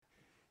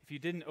If you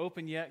didn't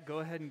open yet, go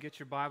ahead and get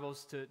your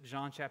Bibles to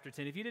John chapter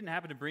 10. If you didn't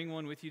happen to bring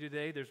one with you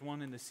today, there's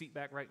one in the seat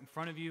back right in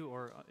front of you,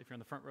 or if you're in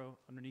the front row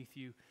underneath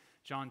you,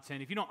 John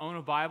 10. If you don't own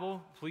a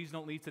Bible, please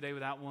don't leave today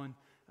without one.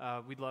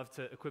 We'd love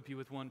to equip you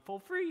with one full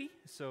free,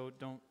 so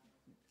don't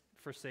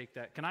forsake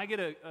that. Can I get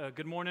a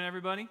good morning,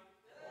 everybody?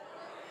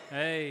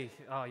 Hey,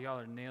 oh, y'all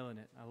are nailing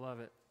it. I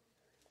love it.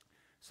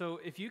 So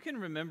if you can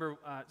remember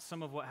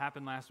some of what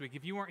happened last week,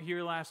 if you weren't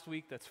here last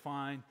week, that's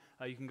fine.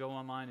 You can go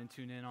online and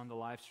tune in on the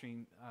live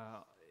stream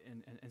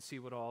and see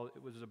what all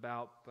it was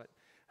about. But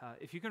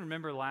if you can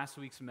remember last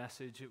week's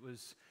message, it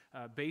was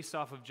based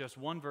off of just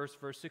one verse,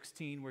 verse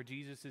 16, where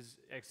Jesus is,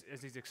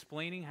 as he's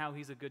explaining how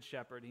he's a good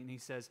shepherd, and he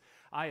says,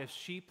 I have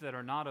sheep that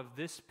are not of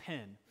this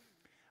pen.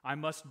 I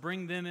must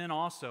bring them in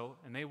also,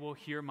 and they will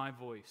hear my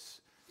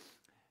voice.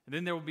 And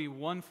then there will be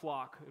one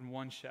flock and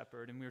one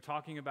shepherd. And we were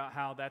talking about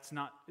how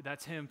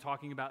that's him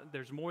talking about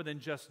there's more than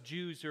just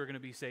Jews who are going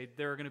to be saved.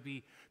 There are going to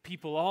be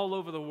people all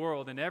over the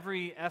world and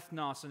every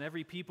ethnos and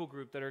every people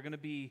group that are going to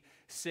be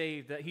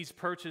saved, that he's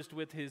purchased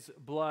with his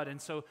blood.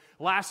 And so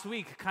last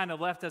week kind of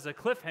left as a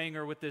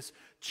cliffhanger with this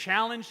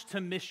challenge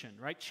to mission,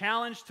 right?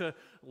 Challenge to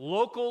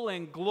local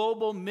and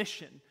global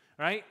mission.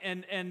 Right?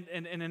 And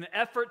in an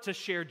effort to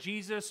share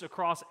Jesus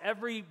across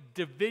every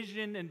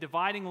division and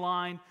dividing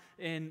line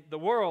in the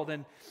world.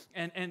 And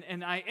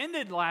I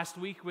ended last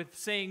week with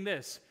saying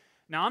this.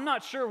 Now, I'm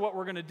not sure what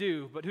we're going to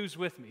do, but who's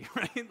with me,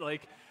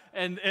 right?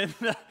 And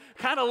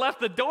kind of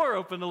left the door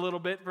open a little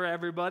bit for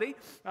everybody,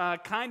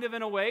 kind of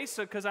in a way.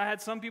 So, because I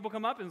had some people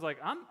come up and was like,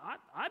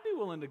 I'd be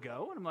willing to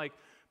go. And I'm like,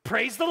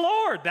 praise the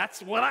Lord.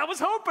 That's what I was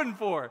hoping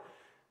for.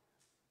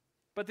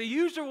 But the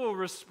usual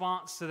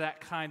response to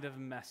that kind of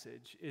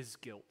message is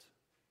guilt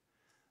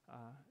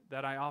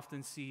that I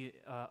often see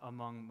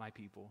among my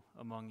people,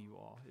 among you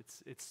all.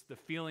 It's the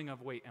feeling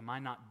of, wait, am I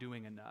not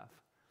doing enough?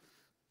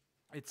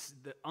 It's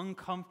the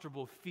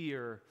uncomfortable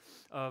fear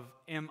of,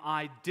 am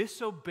I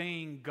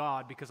disobeying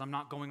God because I'm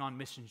not going on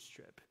missions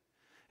trip?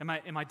 Am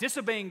I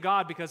disobeying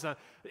God because,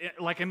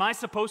 am I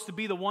supposed to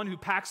be the one who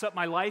packs up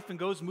my life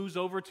and moves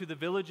over to the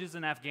villages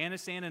in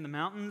Afghanistan and the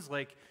mountains?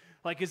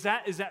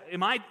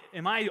 Am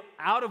I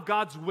out of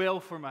God's will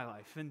for my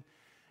life?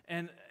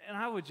 And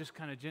I would just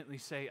kind of gently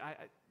say, I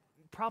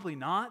probably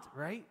not,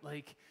 right?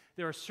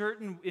 There are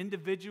certain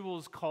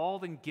individuals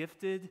called and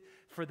gifted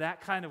for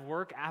that kind of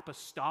work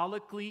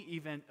apostolically,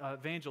 even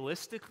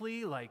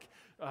evangelistically,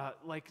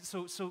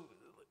 so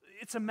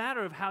it's a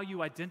matter of how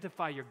you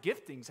identify your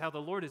giftings, how the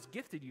Lord has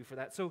gifted you for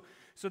that. So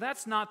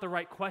that's not the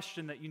right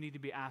question that you need to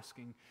be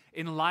asking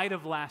in light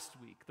of last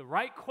week. The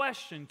right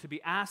question to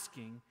be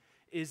asking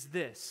is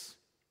this: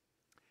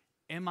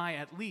 am I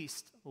at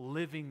least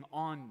living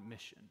on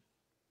mission?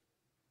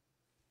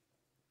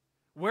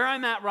 Where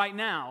I'm at right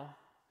now,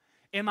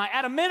 am I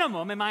at a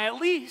minimum, am I at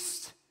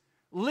least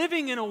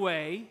living in a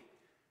way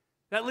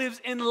that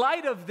lives in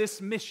light of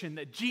this mission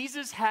that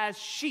Jesus has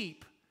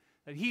sheep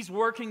that he's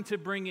working to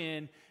bring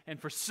in, and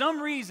for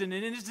some reason,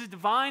 and in his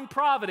divine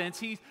providence,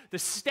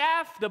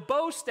 the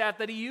bow staff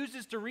that he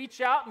uses to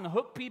reach out and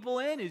hook people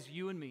in is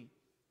you and me.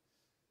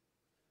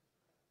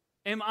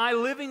 Am I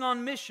living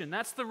on mission?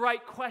 That's the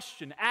right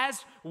question.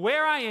 As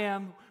where I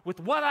am with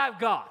what I've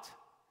got,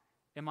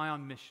 am I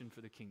on mission for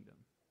the kingdom?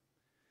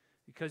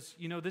 Because,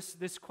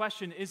 this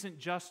question isn't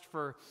just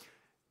for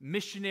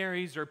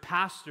missionaries or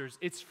pastors.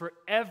 It's for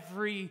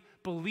every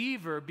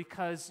believer,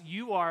 because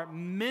you are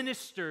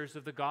ministers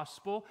of the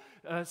gospel.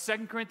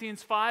 2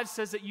 Corinthians 5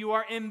 says that you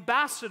are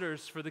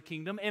ambassadors for the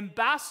kingdom,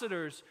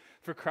 ambassadors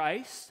for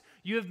Christ.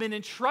 You have been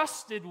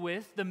entrusted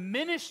with the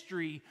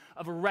ministry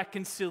of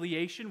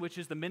reconciliation, which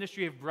is the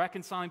ministry of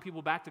reconciling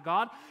people back to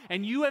God,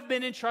 and you have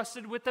been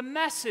entrusted with the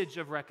message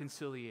of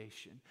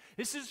reconciliation.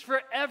 This is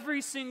for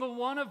every single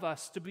one of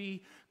us to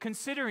be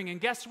considering.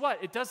 And guess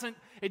what? It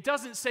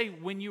doesn't say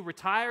when you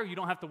retire, you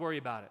don't have to worry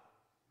about it.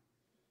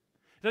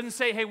 It doesn't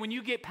say, hey, when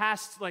you get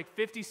past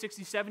 50,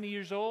 60, 70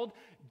 years old,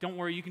 don't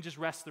worry, you can just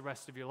rest the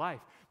rest of your life.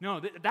 No,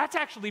 that's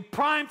actually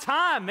prime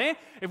time, man.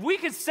 If we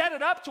could set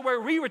it up to where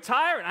we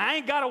retire and I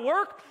ain't got to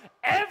work,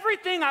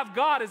 everything I've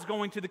got is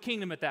going to the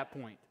kingdom at that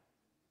point.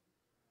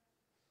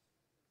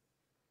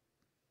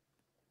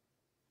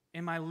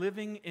 Am I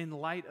living in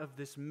light of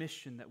this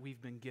mission that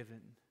we've been given?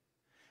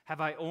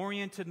 Have I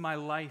oriented my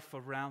life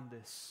around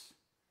this?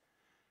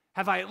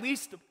 Have I at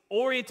least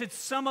oriented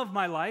some of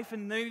my life?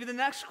 And maybe the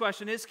next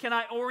question is, can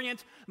I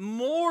orient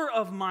more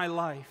of my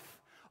life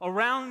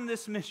around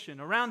this mission,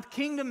 around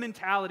kingdom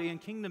mentality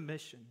and kingdom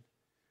mission?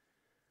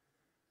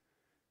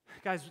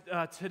 Guys,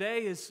 today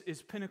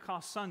is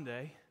Pentecost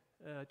Sunday.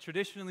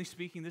 Traditionally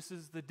speaking, this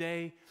is the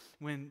day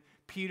when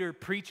Peter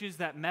preaches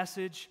that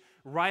message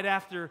right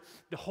after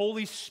the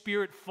Holy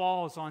Spirit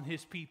falls on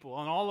his people,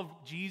 on all of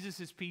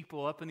Jesus'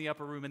 people up in the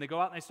upper room. And they go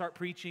out and they start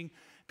preaching,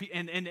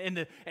 and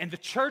the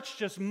church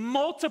just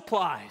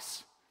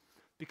multiplies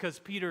because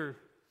Peter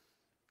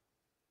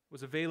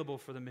was available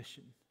for the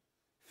mission,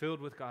 filled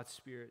with God's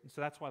Spirit. And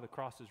so that's why the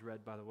cross is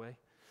red, by the way.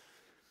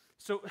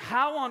 So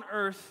how on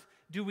earth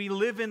do we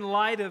live in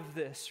light of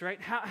this, right?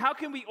 How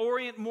can we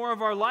orient more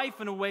of our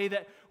life in a way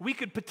that we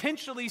could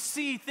potentially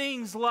see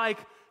things like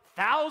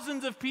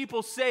thousands of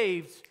people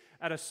saved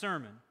at a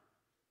sermon?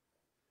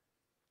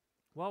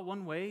 Well,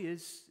 one way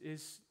is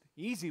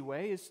easy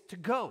way is to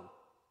go,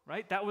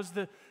 right? That was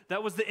the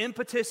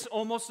impetus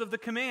almost of the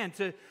command,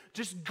 to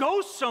just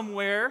go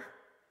somewhere.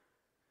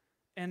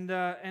 And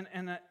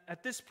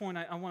at this point,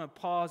 I want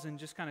to pause and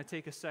just kind of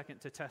take a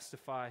second to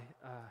testify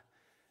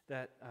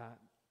that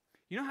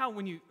you know how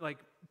when you like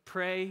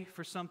pray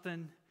for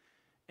something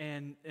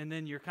and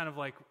then you're kind of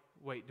like,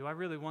 wait, do I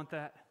really want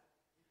that?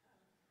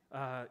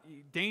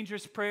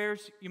 Dangerous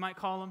prayers, you might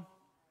call them.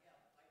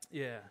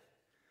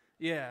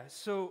 Yeah.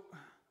 So,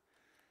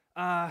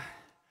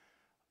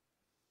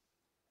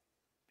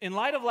 in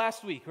light of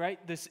last week, right?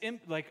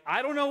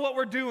 I don't know what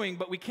we're doing,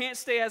 but we can't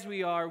stay as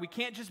we are. We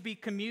can't just be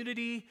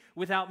community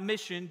without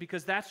mission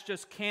because that's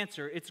just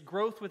cancer. It's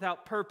growth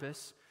without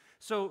purpose.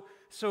 So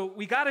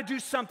we got to do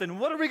something.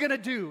 What are we going to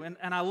do? And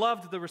I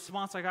loved the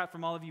response I got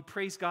from all of you.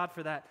 Praise God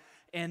for that.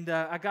 And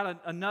I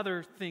got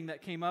another thing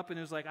that came up, and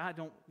it was like,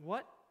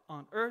 what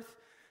on earth?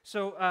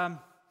 So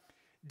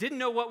didn't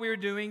know what we were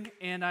doing,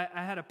 and I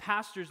had a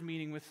pastor's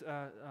meeting with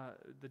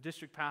the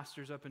district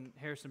pastors up in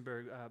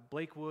Harrisonburg,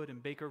 Blake Wood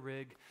and Baker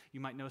Rigg. You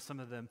might know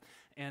some of them.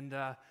 And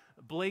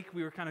Blake,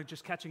 we were kind of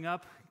just catching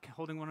up,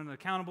 holding one another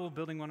accountable,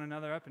 building one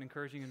another up, and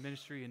encouraging in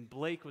ministry. And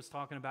Blake was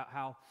talking about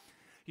how,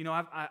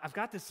 I've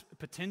got this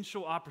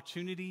potential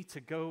opportunity to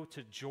go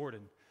to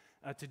Jordan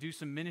to do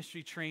some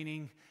ministry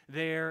training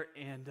there,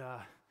 and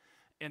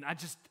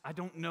I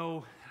don't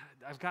know.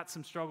 I've got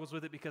some struggles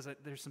with it because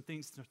there's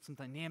some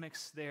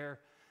dynamics there.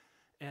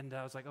 And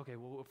I was like, okay,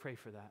 well, we'll pray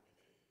for that.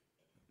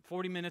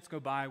 40 minutes go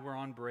by, we're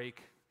on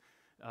break.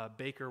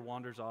 Baker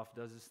wanders off,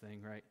 does his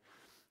thing, right?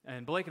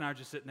 And Blake and I are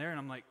just sitting there, and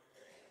I'm like,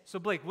 so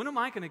Blake, when am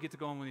I going to get to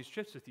go on one of these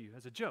trips with you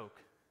as a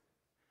joke?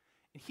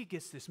 And he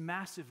gets this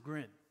massive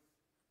grin.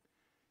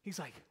 He's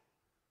like,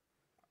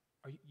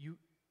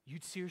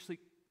 you'd seriously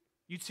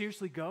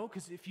go?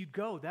 Because if you'd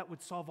go, that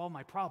would solve all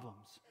my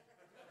problems.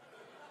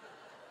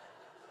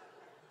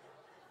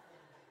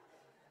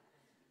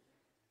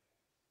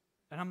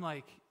 And I'm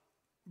like,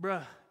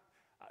 bruh,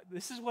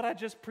 this is what I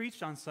just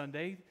preached on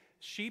Sunday.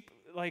 Sheep,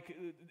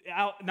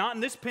 out, not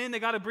in this pen, they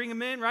got to bring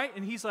them in, right?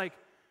 And he's like,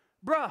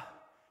 bruh,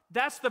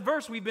 that's the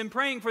verse we've been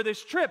praying for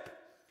this trip.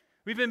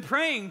 We've been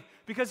praying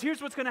because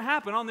here's what's going to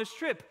happen on this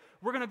trip.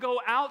 We're going to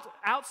go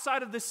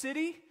outside of the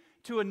city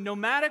to a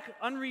nomadic,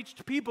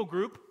 unreached people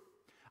group.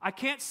 I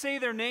can't say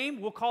their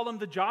name. We'll call them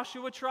the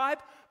Joshua tribe,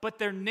 but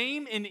their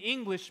name in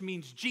English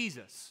means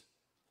Jesus.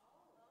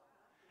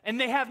 And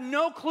they have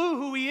no clue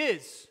who he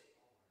is.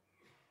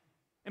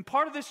 And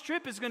part of this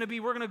trip is going to be,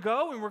 we're going to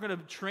go and we're going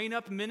to train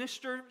up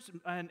ministers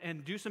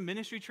and do some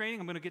ministry training.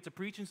 I'm going to get to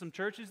preach in some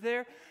churches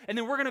there. And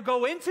then we're going to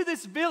go into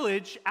this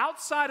village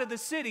outside of the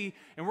city,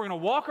 and we're going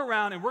to walk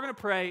around and we're going to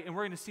pray, and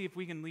we're going to see if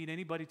we can lead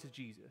anybody to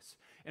Jesus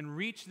and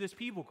reach this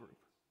people group.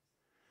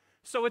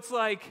 So it's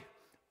like,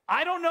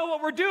 I don't know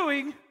what we're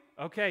doing.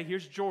 Okay,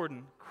 here's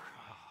Jordan.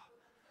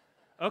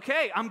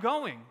 Okay, I'm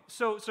going.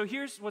 So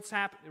here's what's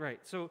happening, right?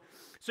 So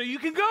you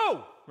can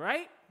go,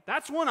 right?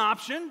 That's one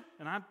option,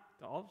 and I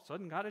all of a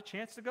sudden got a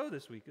chance to go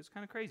this week. It's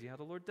kind of crazy how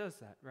the Lord does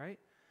that, right?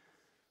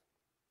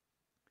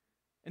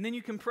 And then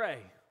you can pray,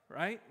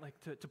 right? Like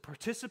to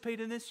participate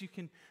in this, you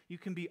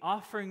can be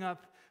offering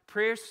up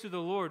prayers to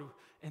the Lord,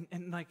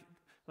 and like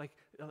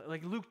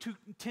Luke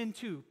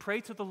 10:2,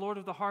 pray to the Lord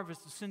of the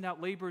harvest to send out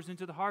laborers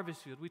into the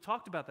harvest field. We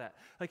talked about that.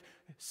 Like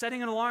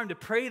setting an alarm to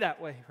pray that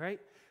way,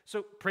 right?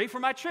 So pray for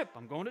my trip.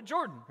 I'm going to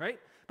Jordan, right?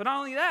 But not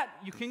only that,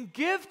 you can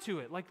give to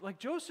it. Like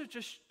Joseph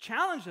just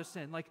challenged us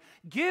in. Like,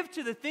 give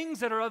to the things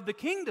that are of the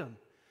kingdom.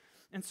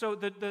 And so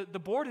the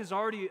board has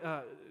already,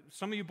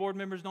 some of you board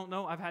members don't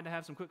know, I've had to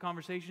have some quick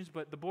conversations,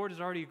 but the board has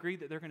already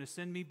agreed that they're going to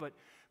send me. But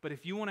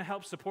if you want to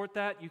help support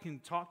that, you can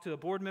talk to a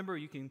board member.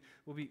 We can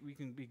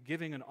be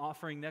giving an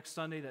offering next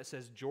Sunday that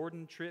says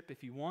Jordan trip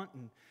if you want,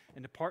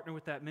 and to partner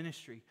with that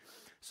ministry.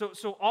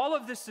 So all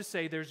of this to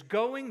say, there's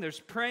going, there's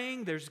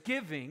praying, there's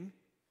giving.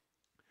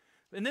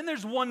 And then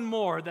there's one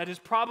more that is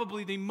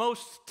probably the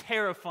most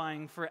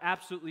terrifying for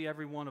absolutely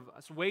every one of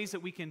us, ways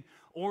that we can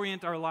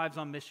orient our lives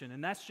on mission,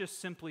 and that's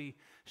just simply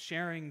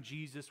sharing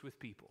Jesus with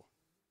people,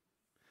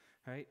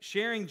 right?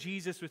 Sharing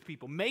Jesus with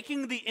people,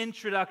 making the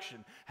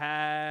introduction.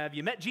 Have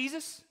you met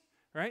Jesus?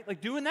 Right? Like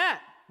doing that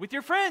with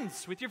your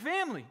friends, with your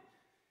family.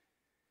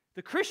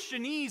 The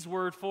Christianese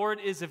word for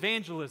it is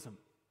evangelism.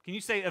 Can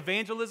you say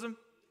evangelism?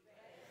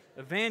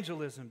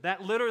 Evangelism.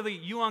 That literally,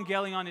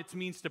 euangelion, it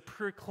means to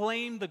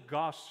proclaim the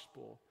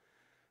gospel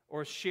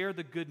or share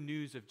the good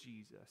news of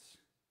Jesus.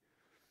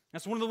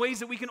 That's one of the ways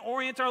that we can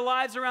orient our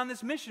lives around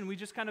this mission. We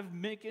just kind of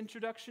make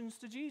introductions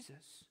to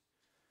Jesus.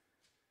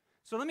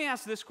 So let me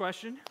ask this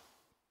question.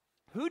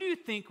 Who do you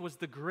think was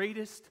the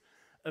greatest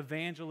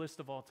evangelist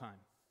of all time?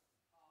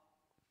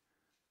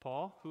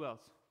 Paul? Who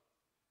else?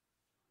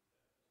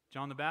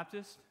 John the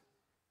Baptist?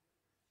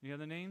 Any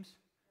other names?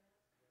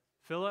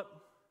 Philip?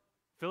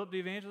 Philip the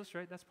evangelist,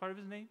 right? That's part of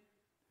his name.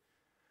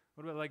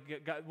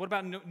 What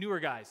about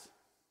newer guys?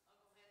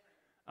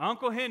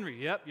 Uncle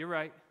Henry. Yep, you're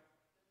right.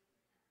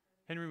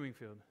 Henry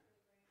Wingfield.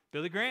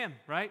 Billy Graham,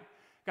 right?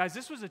 Guys,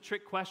 this was a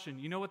trick question.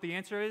 You know what the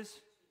answer is?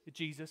 It's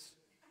Jesus.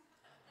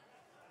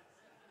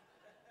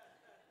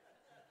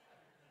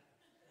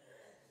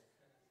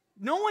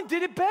 No one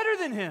did it better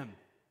than him,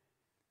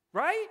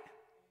 right?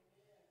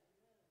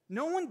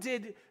 No one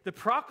did the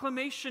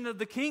proclamation of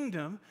the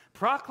kingdom,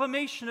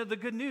 proclamation of the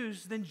good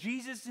news than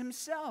Jesus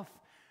himself.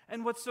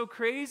 And what's so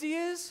crazy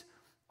is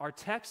our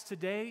text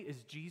today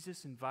is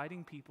Jesus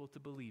inviting people to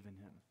believe in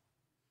him.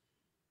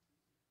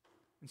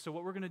 And so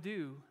what we're going to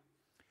do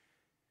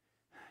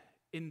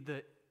in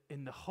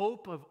the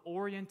hope of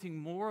orienting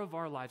more of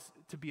our lives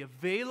to be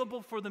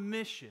available for the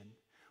mission,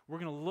 we're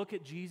going to look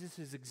at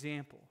Jesus'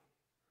 example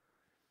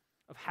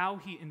of how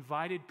he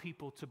invited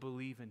people to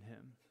believe in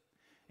him.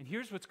 And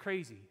here's what's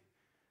crazy.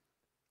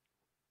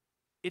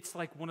 It's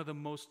like one of the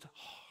most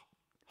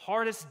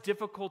hardest,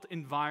 difficult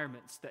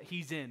environments that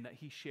he's in, that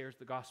he shares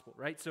the gospel,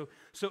 right? So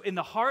in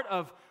the heart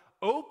of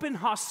open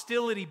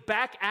hostility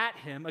back at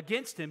him,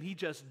 against him, he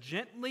just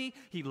gently,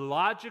 he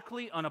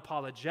logically,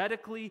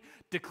 unapologetically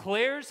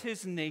declares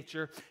his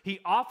nature. He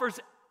offers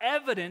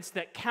evidence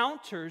that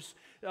counters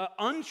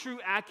untrue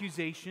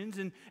accusations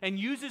and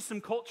uses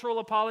some cultural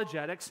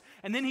apologetics,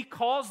 and then he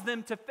calls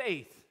them to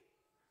faith.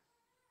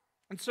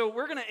 And so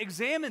we're going to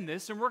examine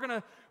this, and we're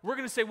going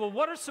to say, well,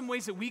 what are some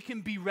ways that we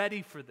can be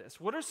ready for this?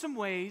 What are some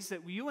ways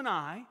that you and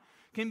I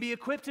can be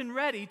equipped and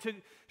ready to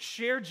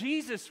share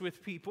Jesus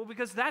with people?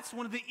 Because that's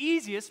one of the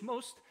easiest,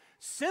 most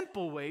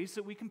simple ways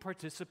that we can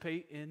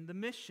participate in the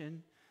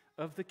mission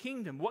of the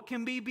kingdom. What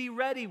can we be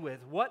ready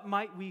with? What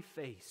might we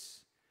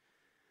face?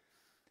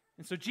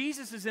 And so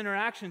Jesus'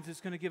 interactions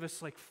is going to give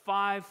us like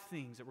 5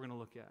 things that we're going to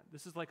look at.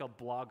 This is like a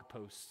blog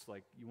post,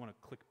 like you want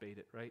to clickbait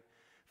it, right?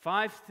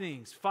 5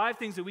 things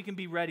that we can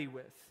be ready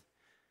with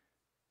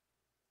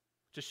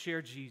to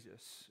share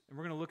Jesus. And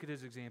we're going to look at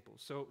his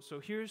examples. So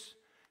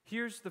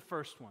here's the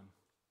first one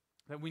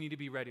that we need to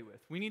be ready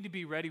with. We need to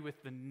be ready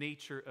with the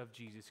nature of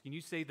Jesus. Can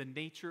you say the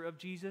nature of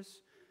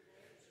Jesus?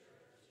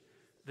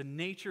 The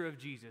nature of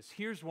Jesus.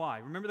 Here's why.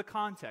 Remember the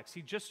context.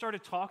 He just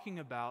started talking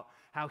about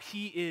how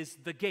he is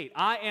the gate.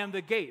 I am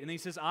the gate. And then he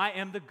says, I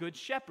am the good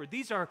shepherd.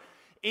 These are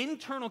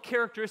internal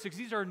characteristics.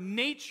 These are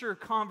nature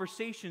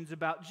conversations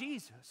about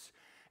Jesus.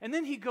 And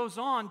then he goes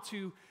on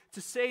to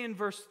say in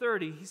verse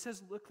 30, he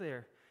says, look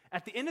there.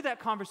 At the end of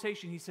that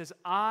conversation, he says,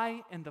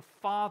 I and the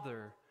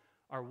Father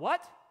are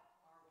what?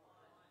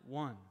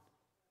 One.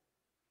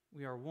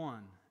 We are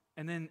one.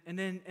 And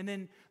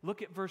then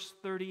look at verse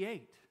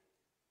 38.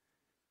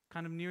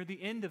 Kind of near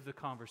the end of the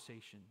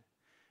conversation.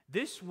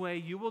 This way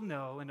you will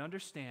know and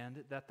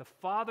understand that the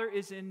Father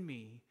is in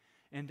me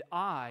and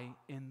I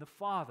in the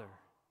Father.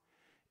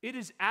 It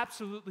is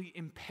absolutely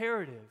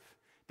imperative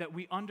that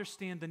we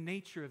understand the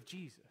nature of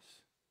Jesus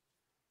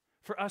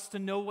for us to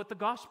know what the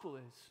gospel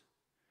is.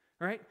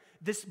 Right?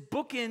 This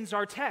bookends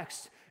our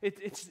text.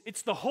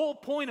 It's the whole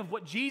point of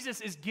what Jesus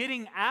is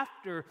getting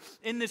after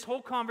in this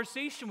whole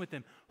conversation with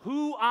them.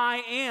 Who I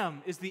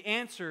am is the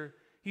answer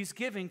he's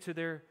giving to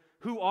their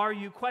who are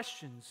you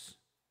questions.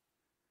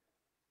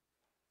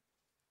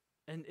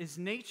 And his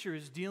nature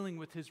is dealing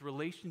with his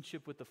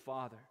relationship with the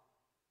Father.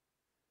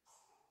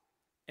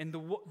 And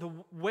the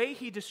way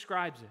he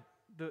describes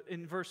it,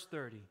 in verse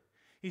 30,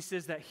 he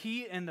says that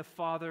he and the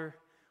Father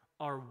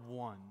are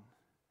one.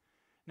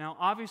 Now,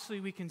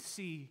 obviously, we can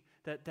see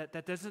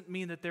that doesn't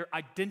mean that they're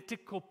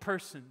identical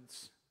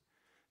persons.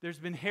 There's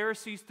been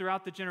heresies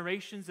throughout the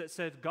generations that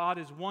said God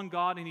is one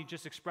God and he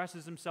just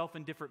expresses himself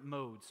in different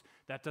modes.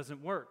 That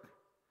doesn't work.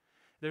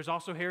 There's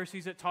also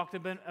heresies that talked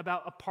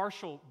about a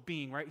partial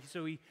being, right?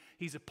 So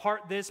he's a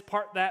part this,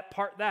 part that,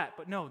 part that.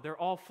 But no, they're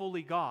all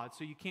fully God.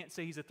 So you can't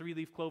say he's a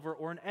 3-leaf clover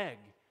or an egg.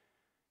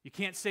 You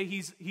can't say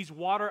he's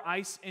water,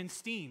 ice, and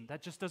steam.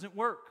 That just doesn't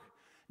work.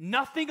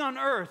 Nothing on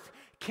earth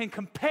can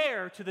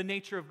compare to the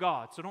nature of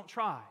God. So don't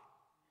try.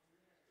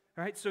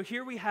 All right, so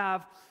here we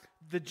have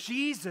the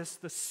Jesus,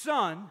 the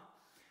Son,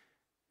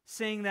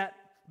 saying that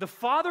the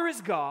Father is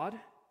God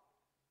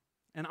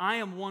and I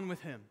am one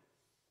with him.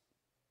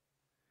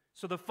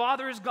 So the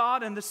Father is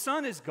God and the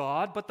Son is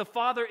God, but the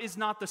Father is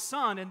not the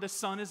Son and the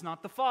Son is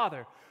not the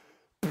Father.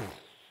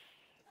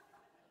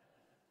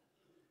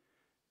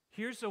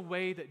 Here's a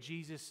way that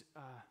Jesus,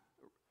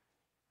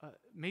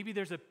 maybe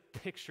there's a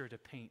picture to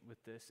paint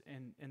with this,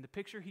 and the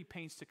picture he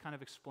paints to kind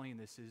of explain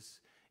this is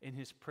in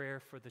his prayer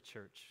for the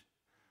church.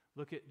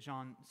 Look at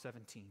John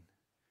 17.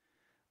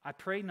 I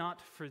pray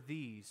not for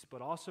these,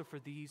 but also for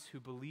these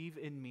who believe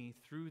in me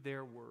through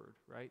their word,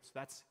 right? So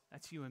that's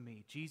you and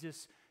me.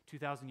 Jesus,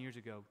 2,000 years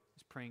ago,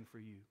 is praying for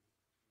you.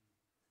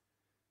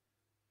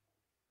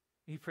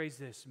 He prays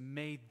this,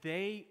 may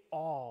they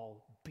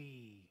all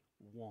be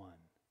one.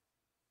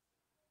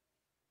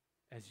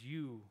 As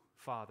you,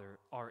 Father,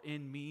 are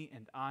in me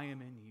and I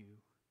am in you.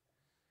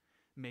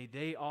 May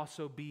they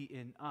also be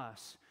in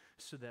us,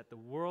 so that the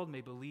world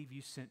may believe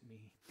you sent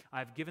me. I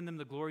have given them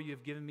the glory you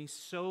have given me,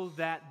 so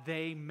that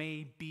they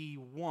may be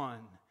one,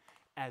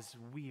 as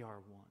we are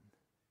one.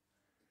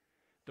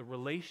 the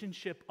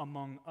relationship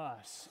among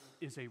us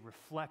is a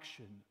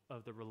reflection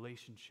of the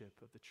relationship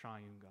of the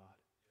triune God.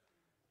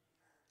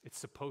 It's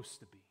supposed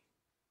to be.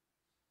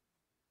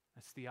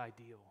 That's the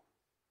ideal.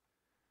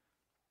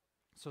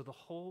 So the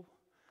whole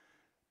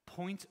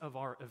point of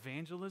our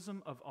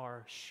evangelism, of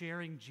our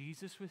sharing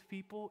Jesus with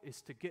people,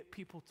 is to get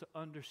people to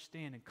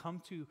understand and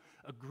come to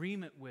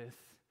agreement with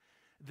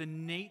the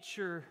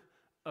nature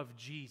of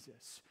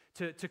Jesus.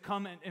 To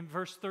come in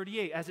verse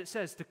 38, as it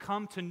says, to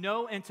come to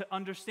know and to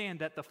understand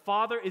that the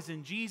Father is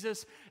in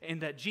Jesus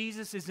and that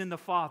Jesus is in the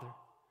Father.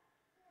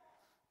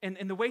 And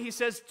the way he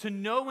says to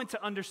know and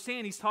to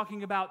understand, he's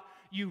talking about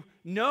you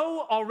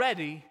know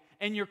already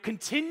and you're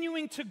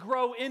continuing to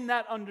grow in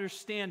that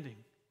understanding.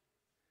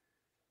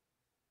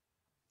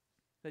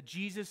 That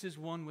Jesus is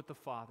one with the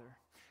Father.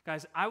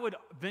 Guys, I would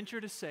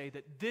venture to say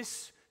that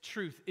this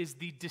truth is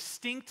the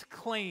distinct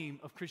claim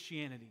of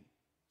Christianity.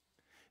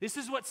 This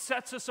is what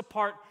sets us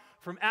apart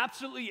from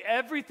absolutely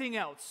everything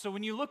else. So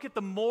when you look at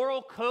the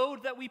moral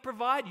code that we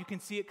provide, you can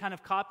see it kind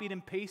of copied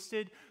and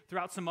pasted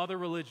throughout some other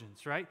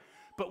religions, right?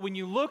 But when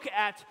you look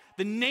at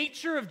the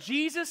nature of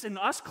Jesus and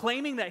us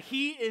claiming that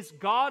he is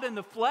God in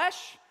the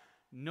flesh,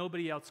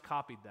 nobody else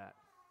copied that.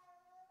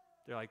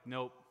 They're like,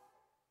 nope.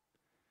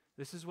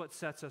 This is what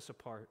sets us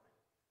apart.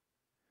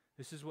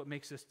 This is what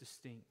makes us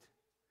distinct.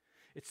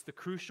 It's the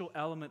crucial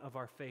element of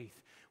our faith.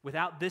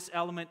 Without this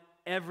element,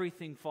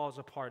 everything falls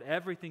apart,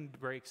 everything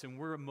breaks, and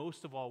we're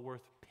most of all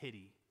worth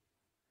pity.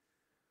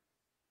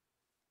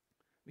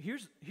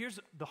 Here's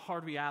the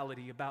hard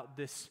reality about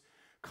this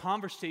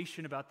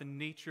conversation about the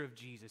nature of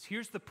Jesus.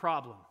 Here's the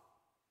problem.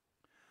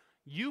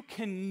 You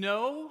can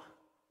know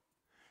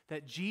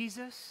that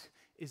Jesus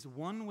is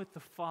one with the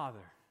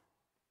Father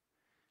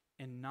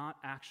and not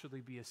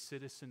actually be a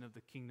citizen of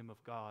the kingdom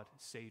of God,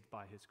 saved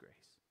by his grace.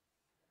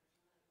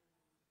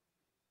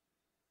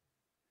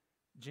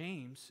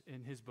 James,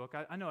 in his book,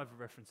 I know I've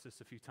referenced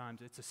this a few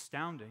times, it's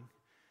astounding.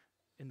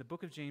 In the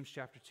book of James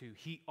chapter 2,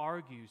 he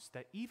argues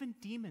that even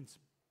demons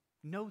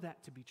know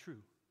that to be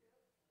true.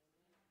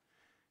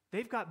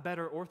 They've got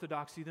better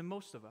orthodoxy than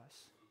most of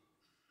us.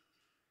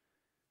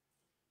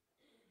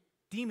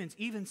 Demons,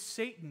 even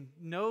Satan,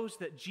 knows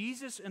that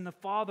Jesus and the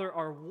Father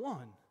are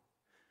one.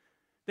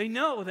 They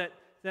know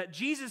that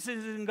Jesus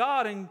is in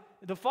God and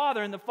the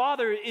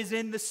Father is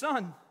in the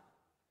Son.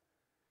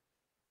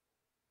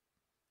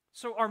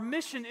 So our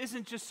mission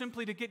isn't just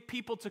simply to get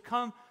people to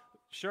come.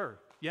 Sure,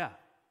 yeah,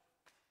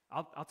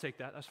 I'll take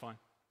that. That's fine.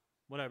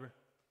 Whatever.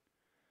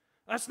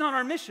 That's not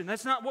our mission.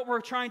 That's not what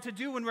we're trying to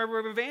do when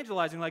we're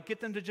evangelizing, like get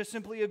them to just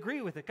simply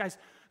agree with it. Guys,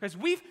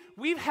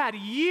 we've had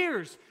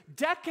years,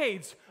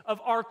 decades of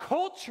our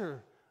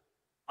culture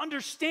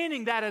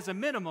understanding that as a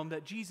minimum,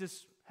 that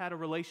Jesus had a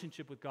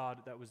relationship with God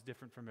that was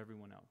different from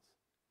everyone else.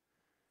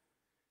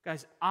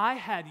 Guys, I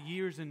had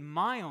years in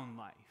my own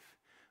life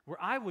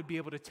where I would be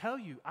able to tell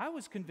you I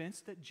was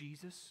convinced that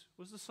Jesus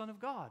was the Son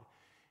of God,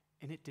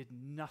 and it did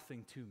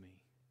nothing to me.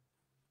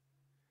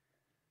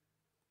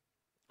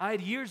 I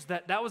had years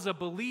that was a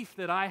belief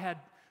that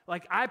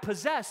I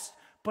possessed,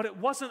 but it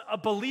wasn't a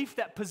belief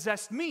that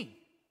possessed me.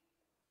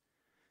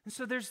 And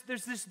so there's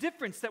this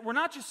difference that we're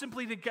not just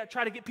simply to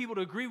try to get people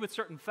to agree with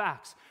certain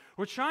facts.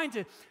 We're trying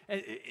to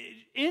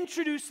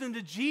introduce them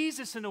to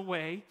Jesus in a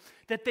way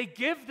that they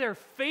give their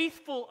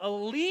faithful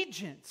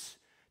allegiance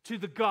to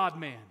the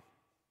God-man,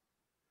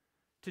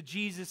 to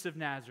Jesus of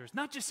Nazareth.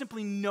 Not just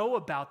simply know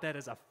about that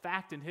as a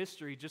fact in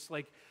history, just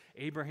like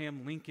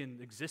Abraham Lincoln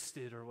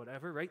existed or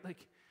whatever, right?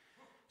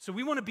 So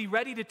we want to be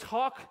ready to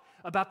talk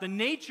about the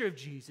nature of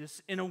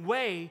Jesus in a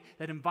way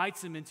that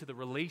invites them into the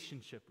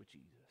relationship with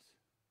Jesus.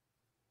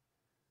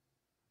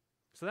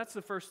 So that's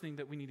the first thing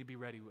that we need to be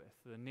ready with,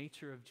 the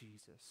nature of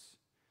Jesus.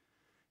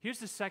 Here's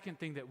the second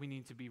thing that we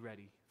need to be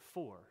ready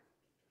for.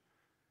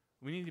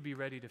 We need to be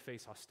ready to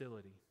face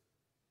hostility.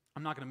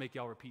 I'm not going to make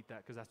y'all repeat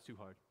that because that's too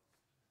hard.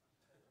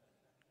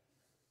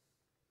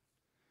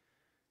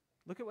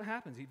 Look at what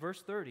happens.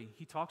 Verse 30,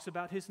 he talks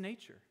about his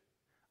nature.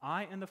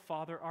 I and the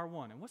Father are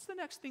one. And what's the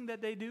next thing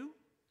that they do?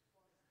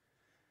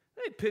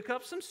 They pick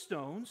up some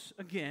stones,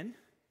 again,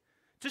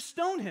 to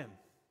stone him.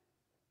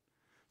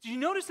 Did you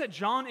notice that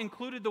John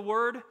included the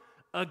word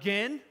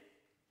again?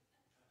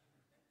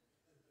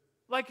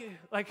 Like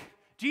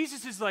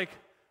Jesus is like,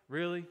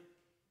 really?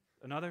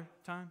 Another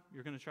time?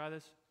 You're going to try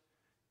this?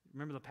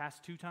 Remember the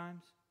past 2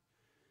 times?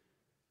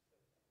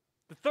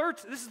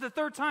 This is the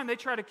third time they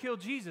try to kill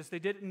Jesus. They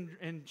did it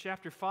in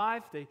chapter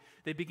 5.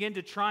 They begin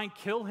to try and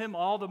kill him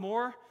all the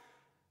more.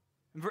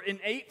 In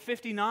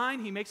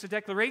 8:59, he makes a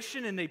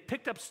declaration, and they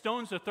picked up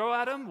stones to throw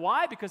at him.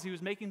 Why? Because he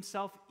was making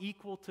himself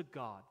equal to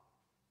God.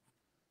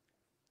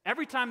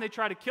 Every time they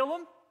try to kill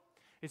him,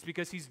 it's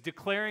because he's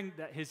declaring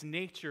that his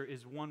nature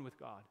is one with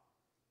God.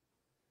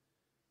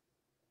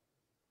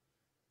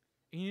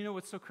 And you know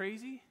what's so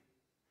crazy?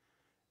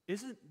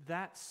 Isn't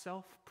that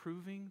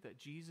self-proving that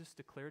Jesus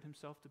declared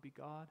himself to be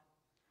God?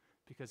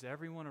 Because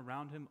everyone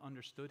around him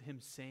understood him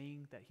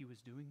saying that he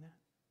was doing that?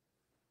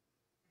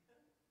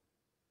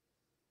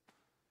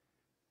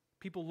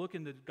 People look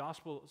in the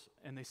Gospels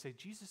and they say,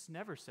 Jesus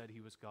never said he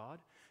was God.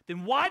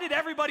 Then why did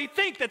everybody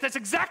think that that's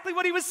exactly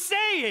what he was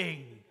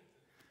saying?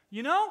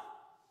 You know?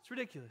 It's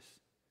ridiculous.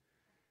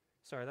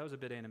 Sorry, that was a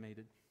bit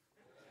animated.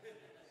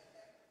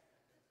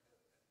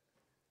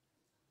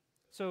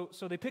 So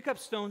they pick up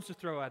stones to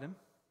throw at him,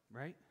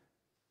 right?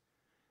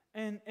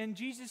 And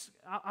Jesus,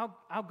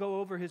 I'll go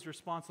over his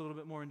response a little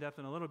bit more in depth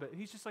in a little bit.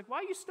 He's just like, why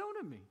are you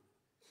stoning me?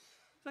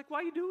 He's like, why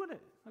are you doing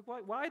it?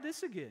 Like, why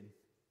this again?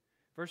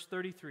 Verse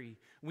 33,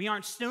 we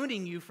aren't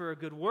stoning you for a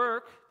good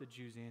work, the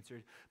Jews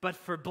answered, but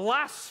for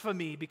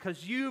blasphemy,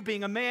 because you,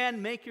 being a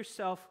man, make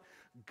yourself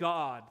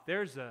God.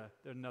 There's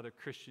another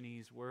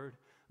Christianese word,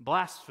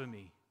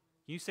 blasphemy.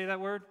 Can you say that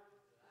word?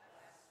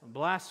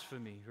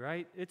 Blasphemy,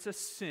 right? It's a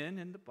sin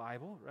in the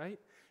Bible, right?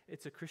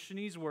 It's a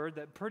Christianese word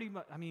that pretty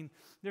much,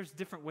 there's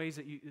different ways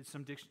that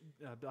some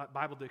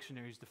Bible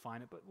dictionaries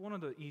define it, but one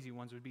of the easy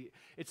ones would be,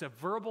 it's a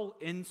verbal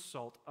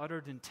insult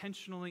uttered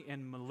intentionally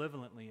and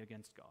malevolently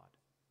against God.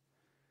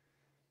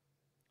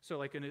 So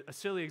like in a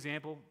silly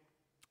example,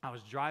 I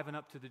was driving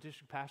up to the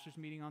district pastors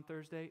meeting on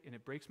Thursday, and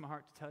it breaks my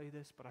heart to tell you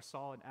this, but I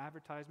saw an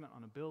advertisement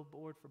on a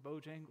billboard for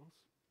Bojangles.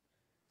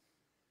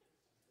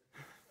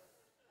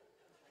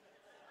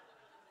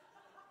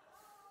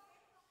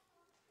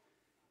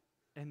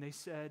 And they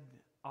said,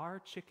 our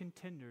chicken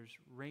tenders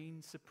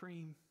reign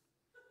supreme.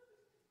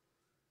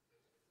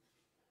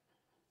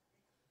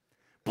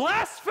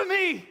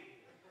 Blasphemy!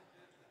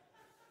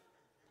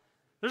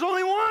 There's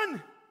only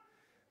one!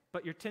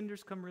 But your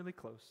tenders come really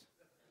close.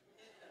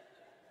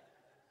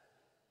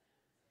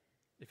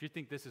 If you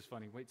think this is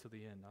funny, wait till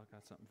the end. I've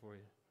got something for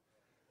you.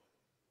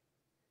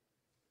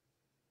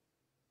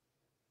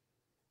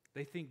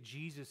 They think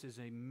Jesus is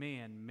a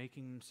man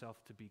making himself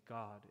to be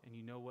God. And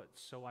you know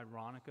what's so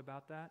ironic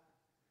about that?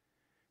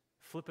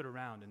 Flip it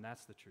around, and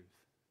that's the truth.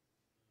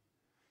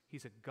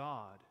 He's a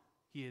God.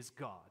 He is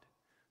God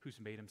who's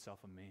made himself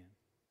a man.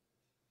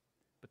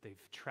 But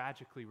they've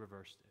tragically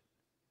reversed it.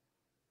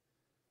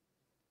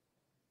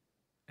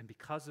 And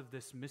because of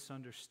this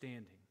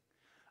misunderstanding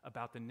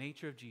about the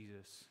nature of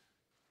Jesus,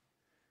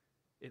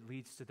 it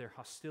leads to their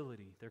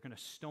hostility. They're going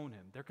to stone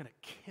him. They're going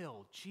to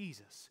kill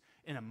Jesus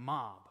in a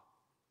mob.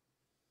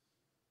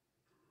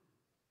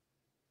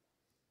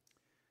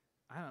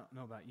 I don't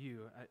know about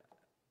you.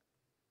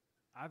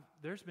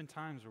 There's been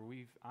times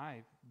where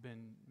I've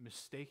been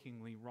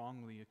mistakenly,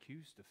 wrongly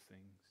accused of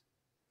things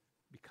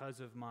because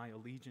of my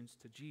allegiance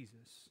to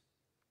Jesus.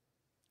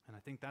 And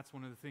I think that's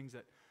one of the things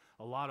that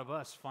a lot of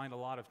us find a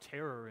lot of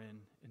terror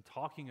in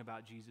talking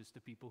about Jesus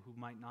to people who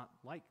might not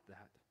like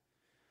that.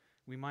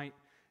 We might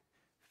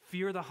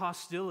fear the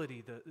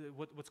hostility,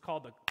 what's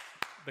called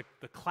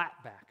the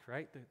clap back,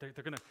 right? They're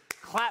going to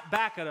clap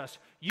back at us.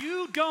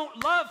 You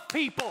don't love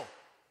people.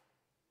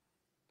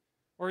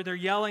 Or they're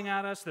yelling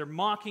at us, they're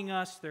mocking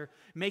us, they're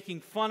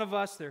making fun of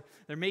us, they're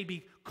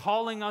maybe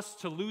calling us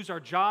to lose our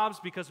jobs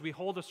because we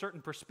hold a certain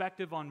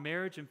perspective on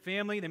marriage and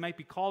family. They might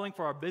be calling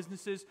for our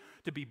businesses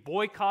to be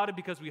boycotted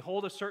because we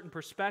hold a certain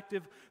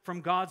perspective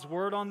from God's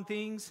word on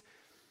things.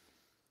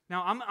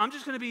 Now, I'm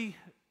just going to be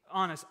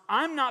honest.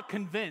 I'm not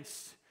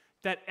convinced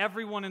that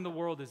everyone in the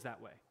world is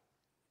that way.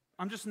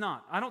 I'm just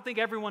not. I don't think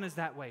everyone is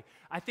that way.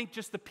 I think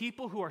just the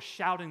people who are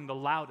shouting the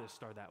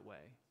loudest are that way.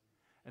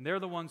 And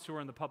they're the ones who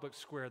are in the public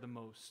square the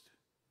most.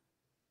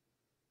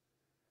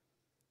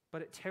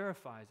 But it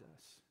terrifies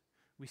us.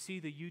 We see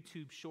the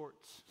YouTube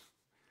shorts.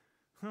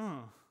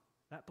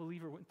 That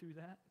believer went through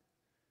that?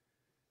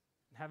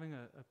 Having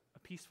a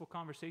peaceful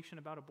conversation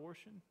about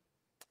abortion?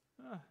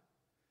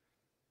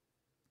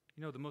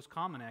 You know, the most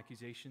common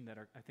accusation that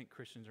I think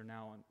Christians are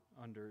now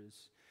under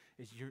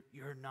is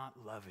you're not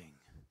loving.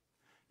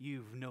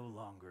 You've no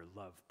longer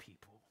loved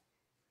people.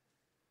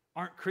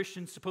 Aren't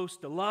Christians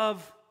supposed to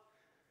love?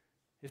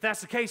 If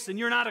that's the case, then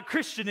you're not a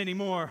Christian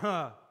anymore,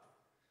 huh?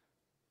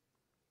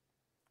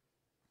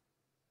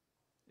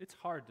 It's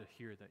hard to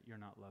hear that you're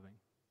not loving.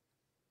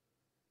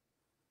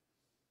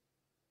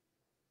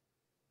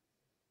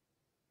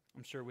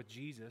 I'm sure with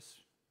Jesus,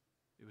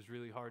 it was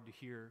really hard to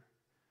hear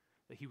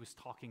that he was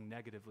talking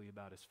negatively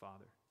about his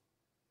Father.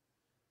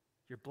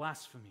 You're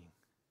blaspheming.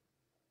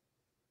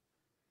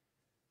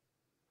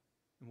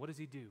 And what does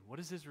he do? What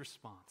is his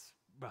response?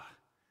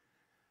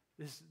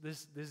 This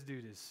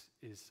dude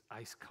is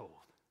ice cold.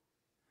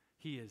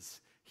 He is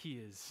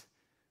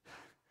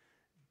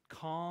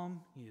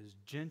calm. He is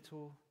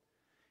gentle.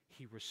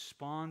 He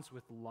responds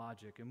with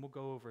logic, and we'll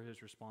go over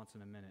his response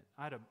in a minute.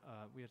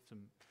 We had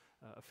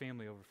a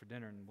family over for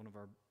dinner, and one of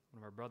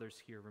our brothers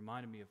here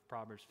reminded me of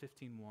Proverbs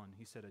 15:1.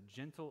 He said, "A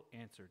gentle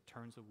answer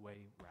turns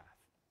away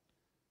wrath."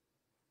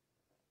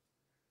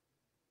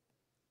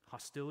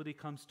 Hostility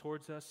comes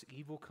towards us,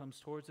 evil comes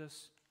towards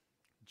us.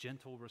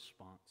 Gentle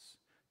response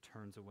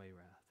turns away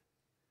wrath.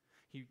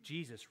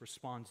 Jesus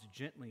responds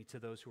gently to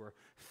those who are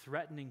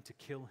threatening to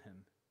kill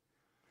him.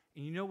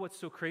 And you know what's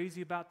so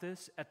crazy about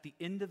this? At the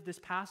end of this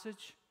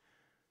passage,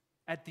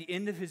 at the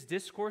end of his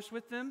discourse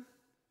with them,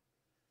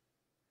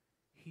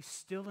 he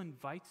still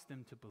invites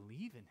them to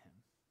believe in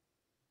him.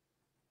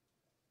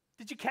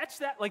 Did you catch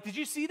that? Did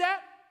you see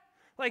that?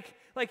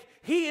 Like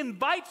he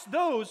invites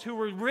those who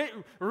were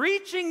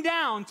reaching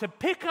down to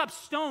pick up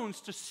stones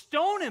to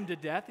stone him to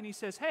death, and he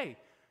says, hey,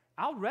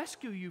 I'll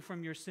rescue you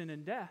from your sin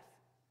and death.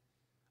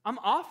 I'm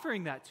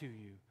offering that to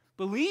you.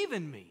 Believe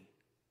in me.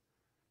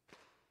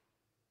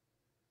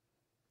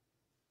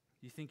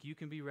 Do you think you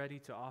can be ready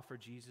to offer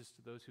Jesus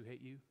to those who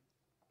hate you?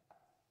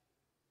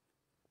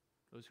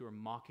 Those who are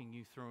mocking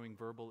you, throwing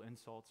verbal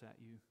insults at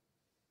you,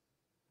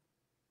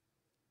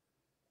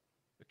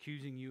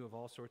 accusing you of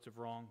all sorts of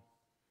wrong?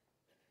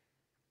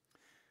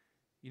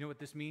 You know what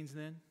this means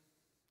then?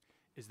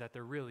 Is that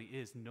there really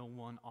is no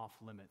one off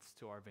limits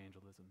to our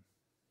evangelism.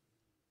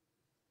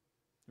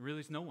 There really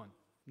is no one.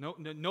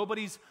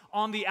 Nobody's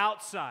on the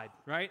outside,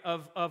 right,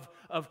 of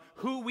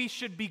who we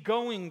should be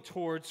going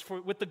towards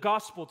with the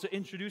gospel to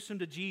introduce them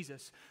to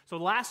Jesus. So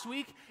last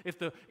week,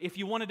 if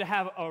you wanted to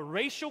have a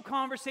racial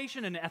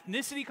conversation, an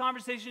ethnicity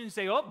conversation, and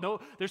say, oh, no,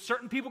 there's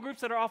certain people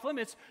groups that are off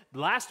limits,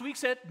 last week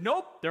said,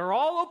 nope, they're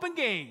all open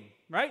game,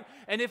 right?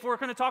 And if we're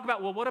going to talk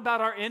about, well, what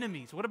about our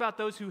enemies? What about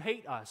those who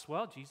hate us?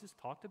 Well, Jesus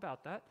talked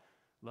about that.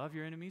 Love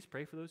your enemies,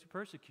 pray for those who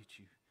persecute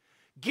you.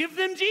 Give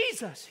them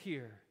Jesus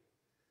here.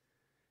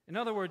 In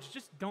other words,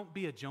 just don't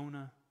be a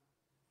Jonah.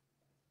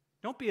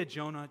 Don't be a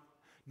Jonah.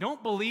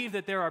 Don't believe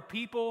that there are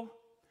people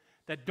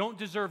that don't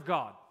deserve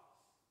God,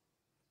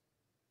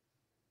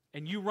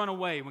 and you run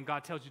away when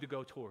God tells you to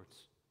go towards.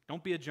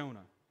 Don't be a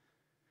Jonah.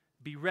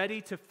 Be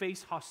ready to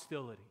face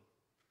hostility,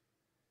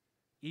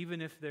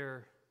 even if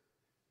they're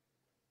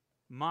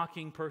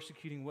mocking,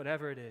 persecuting,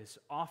 whatever it is.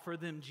 Offer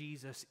them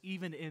Jesus,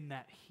 even in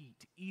that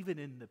heat, even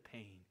in the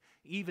pain,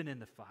 even in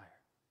the fire.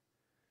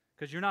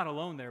 Because you're not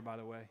alone there, by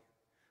the way.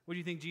 What do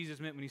you think Jesus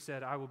meant when he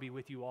said, I will be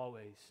with you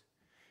always?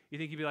 You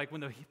think he'd be like,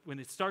 when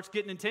it starts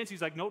getting intense,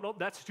 he's like, nope,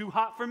 that's too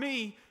hot for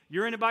me.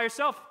 You're in it by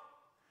yourself.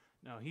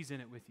 No, he's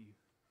in it with you.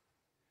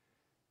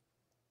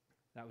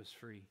 That was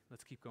free.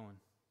 Let's keep going.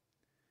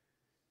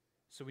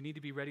 So we need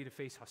to be ready to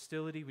face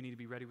hostility. We need to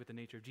be ready with the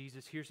nature of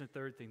Jesus. Here's the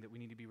third thing that we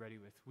need to be ready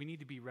with. We need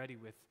to be ready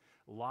with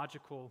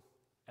logical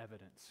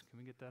evidence. Can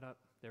we get that up?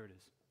 There it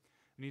is.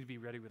 We need to be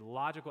ready with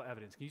logical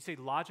evidence. Can you say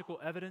logical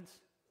evidence?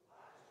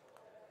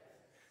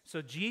 So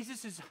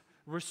Jesus'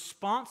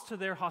 response to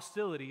their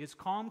hostility is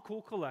calm,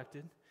 cool,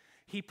 collected.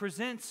 He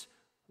presents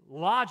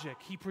logic.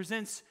 He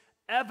presents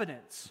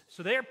evidence.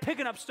 So they're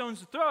picking up stones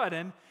to throw at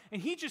him,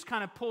 and he just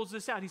kind of pulls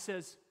this out. He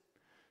says,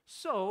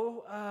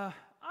 so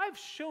I've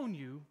shown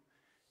you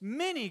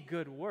many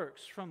good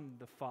works from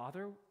the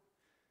Father.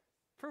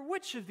 For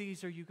which of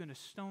these are you going to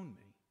stone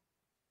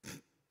me?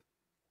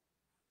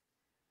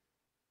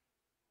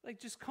 Like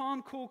just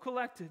calm, cool,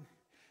 collected.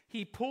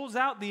 He pulls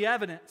out the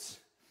evidence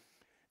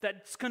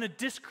that's going to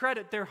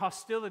discredit their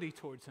hostility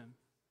towards him.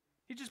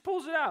 He just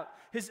pulls it out.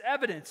 His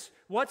evidence.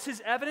 What's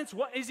his evidence?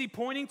 What is he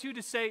pointing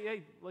to say,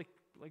 hey,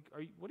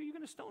 what are you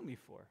going to stone me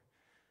for?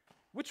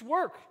 Which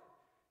work?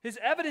 His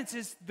evidence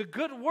is the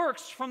good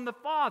works from the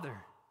Father.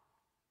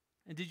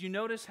 And did you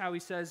notice how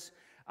he says,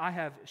 I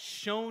have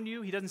shown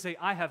you? He doesn't say,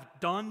 I have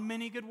done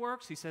many good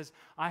works. He says,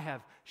 I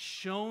have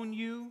shown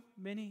you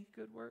many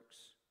good works.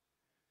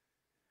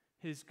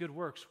 His good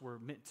works were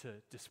meant to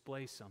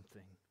display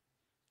something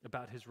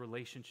about his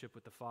relationship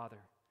with the Father,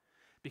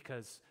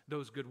 because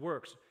those good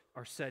works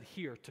are said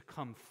here to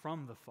come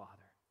from the Father.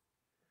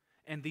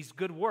 And these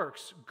good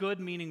works, good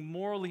meaning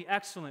morally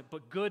excellent,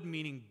 but good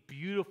meaning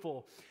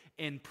beautiful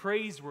and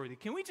praiseworthy.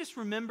 Can we just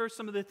remember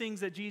some of the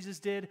things that Jesus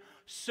did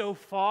so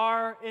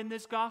far in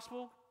this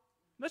gospel?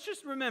 Let's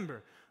just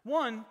remember.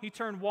 One, he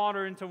turned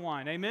water into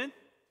wine. Amen?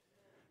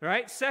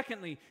 Right?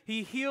 Secondly,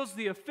 he heals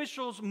the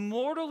official's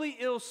mortally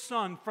ill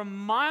son from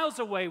miles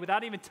away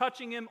without even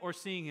touching him or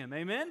seeing him.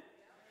 Amen?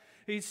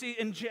 You see,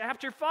 in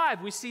chapter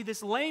 5, we see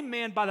this lame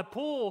man by the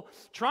pool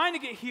trying to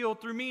get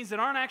healed through means that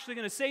aren't actually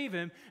going to save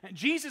him. And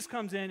Jesus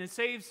comes in and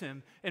saves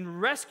him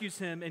and rescues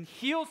him and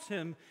heals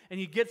him, and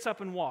he gets up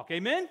and walks.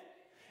 Amen?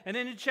 And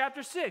then in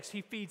chapter 6,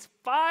 he feeds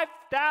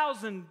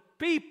 5,000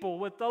 people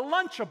with the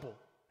Lunchable.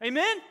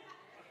 Amen?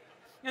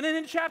 And then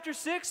in chapter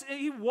 6,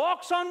 he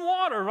walks on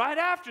water right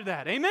after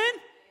that. Amen?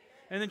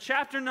 And then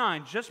chapter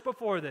 9, just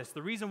before this,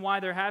 the reason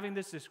why they're having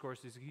this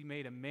discourse is he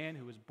made a man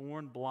who was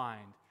born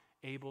blind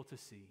able to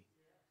see.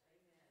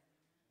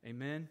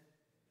 Amen?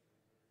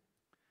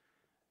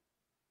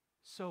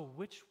 So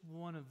which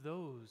one of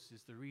those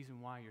is the reason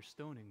why you're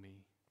stoning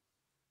me?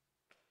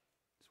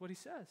 That's what he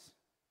says.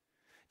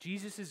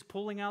 Jesus is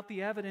pulling out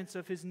the evidence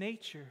of his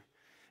nature,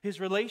 his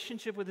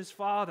relationship with his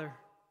Father.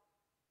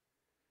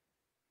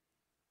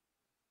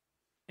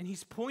 And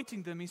he's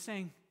pointing them, he's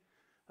saying,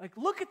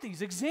 look at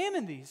these,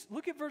 examine these.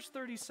 Look at verse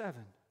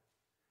 37.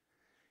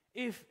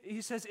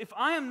 He says, if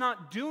I am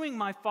not doing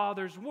my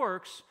Father's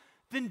works,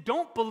 then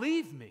don't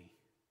believe me.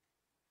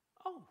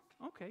 Oh,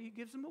 okay, he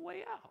gives them a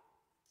way out.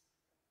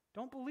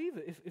 Don't believe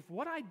it. If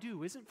what I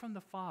do isn't from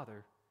the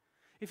Father,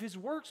 if his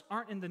works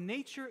aren't in the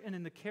nature and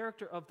in the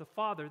character of the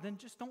Father, then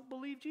just don't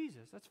believe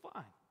Jesus. That's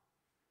fine.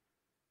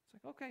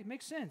 It's like, okay,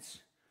 makes sense.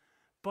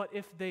 But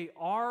if they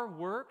are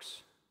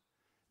works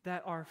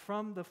that are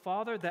from the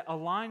Father, that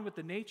align with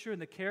the nature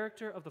and the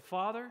character of the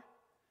Father,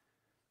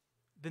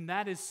 then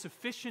that is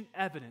sufficient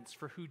evidence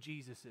for who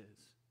Jesus is.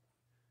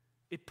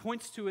 It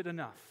points to it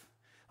enough.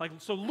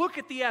 So look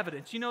at the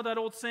evidence. You know that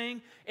old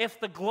saying, if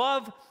the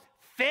glove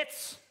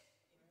fits,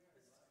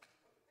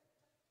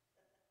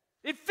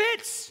 it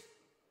fits.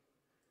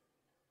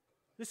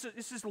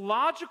 This is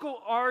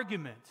logical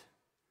argument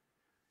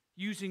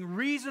using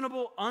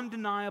reasonable,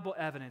 undeniable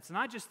evidence. And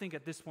I just think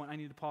at this point I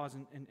need to pause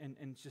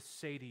and just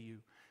say to you,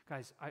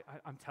 guys,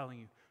 I'm telling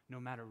you, no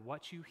matter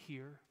what you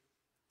hear,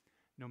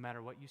 no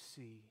matter what you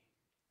see,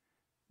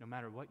 no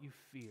matter what you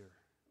fear,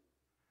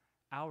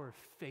 our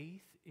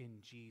faith in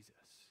Jesus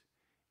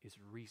is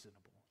reasonable.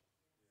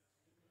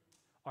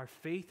 Our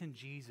faith in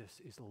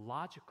Jesus is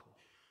logical.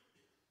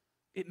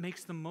 It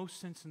makes the most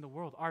sense in the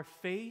world. Our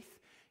faith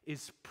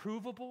is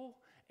provable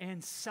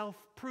and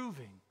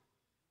self-proving.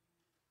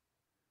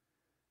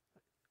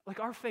 Like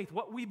our faith,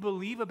 what we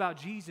believe about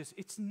Jesus,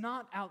 it's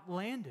not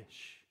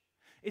outlandish.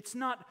 It's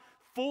not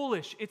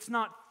foolish. It's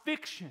not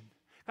fiction.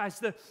 Guys,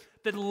 the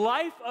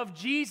life of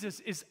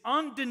Jesus is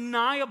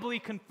undeniably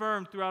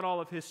confirmed throughout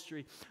all of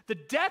history. The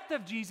death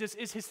of Jesus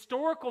is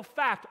historical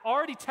fact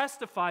already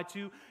testified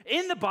to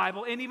in the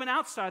Bible and even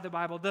outside the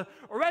Bible. The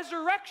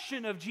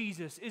resurrection of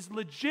Jesus is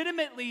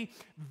legitimately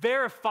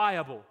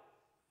verifiable.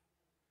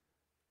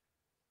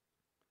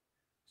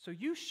 So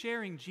you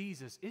sharing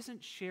Jesus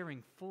isn't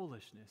sharing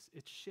foolishness,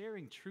 it's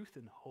sharing truth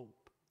and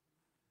hope.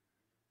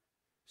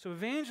 So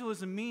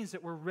evangelism means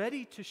that we're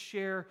ready to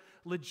share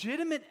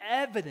legitimate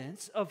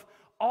evidence of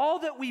all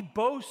that we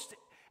boast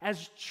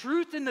as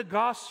truth in the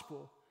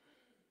gospel.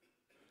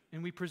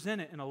 And we present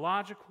it in a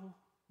logical,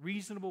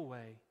 reasonable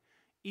way,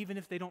 even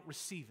if they don't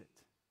receive it.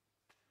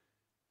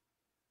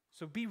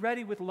 So be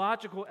ready with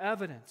logical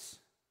evidence.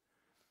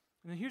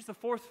 And then here's the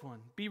fourth one.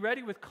 Be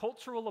ready with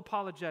cultural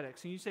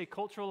apologetics. And you say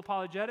cultural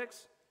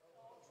apologetics?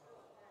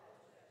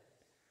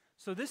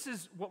 So this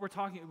is what we're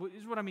talking,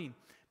 this is what I mean.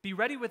 Be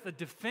ready with a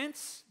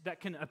defense that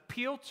can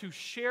appeal to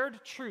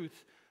shared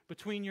truth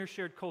between your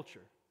shared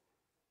culture.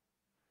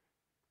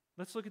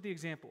 Let's look at the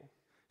example.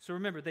 So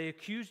remember, they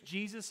accused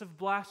Jesus of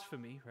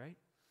blasphemy, right?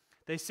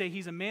 They say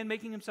he's a man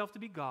making himself to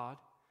be God.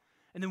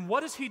 And then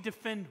what does he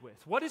defend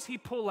with? What does he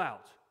pull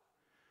out?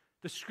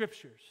 The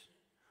scriptures.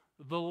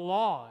 The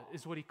law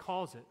is what he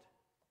calls it.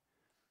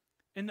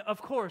 And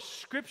of course,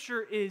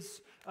 Scripture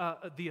is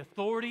the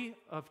authority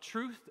of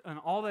truth and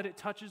all that it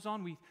touches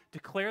on. We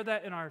declare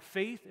that in our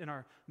faith, in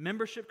our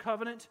membership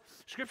covenant.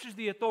 Scripture is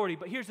the authority,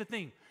 but here's the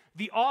thing.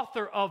 The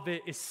author of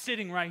it is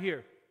sitting right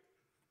here.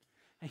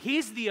 And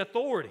he's the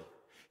authority.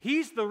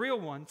 He's the real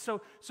one.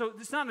 So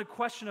it's not a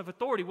question of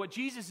authority. What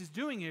Jesus is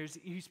doing here is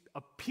he's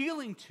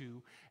appealing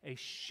to a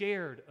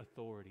shared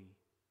authority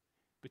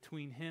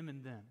between him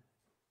and them.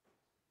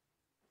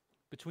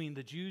 Between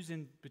the Jews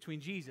and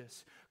between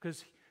Jesus.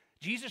 Because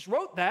Jesus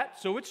wrote that,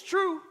 so it's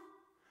true.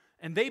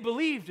 And they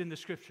believed in the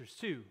Scriptures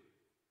too.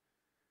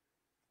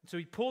 So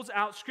he pulls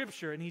out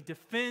Scripture and he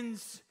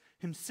defends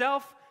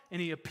himself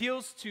and he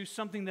appeals to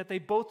something that they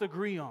both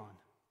agree on.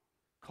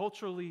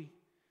 Culturally,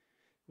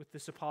 with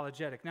this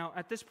apologetic. Now,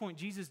 at this point,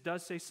 Jesus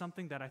does say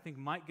something that I think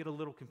might get a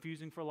little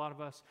confusing for a lot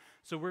of us.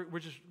 So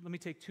let me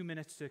take 2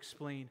 minutes to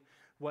explain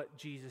what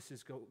Jesus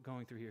is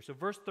going through here. So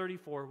verse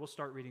 34, we'll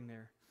start reading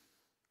there.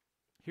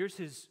 Here's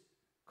his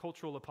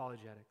cultural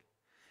apologetic.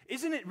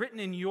 Isn't it written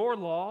in your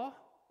law,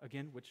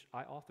 again, which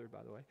I authored,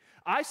 by the way,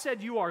 I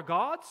said you are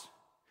gods?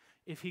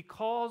 If he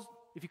called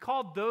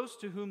those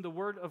to whom the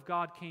word of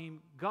God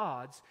came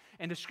gods,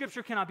 and the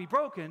scripture cannot be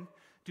broken,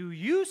 do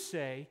you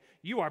say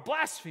you are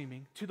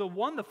blaspheming to the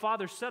one the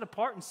Father set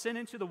apart and sent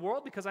into the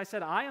world because I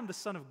said I am the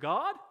Son of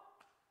God?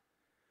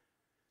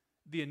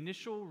 The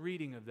initial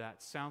reading of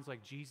that sounds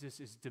like Jesus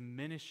is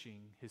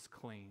diminishing his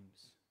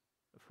claims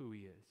of who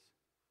he is.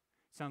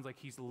 Sounds like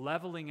he's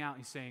leveling out.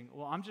 He's saying,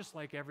 well, I'm just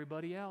like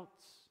everybody else.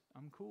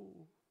 I'm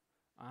cool.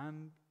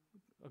 I'm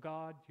a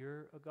God.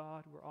 You're a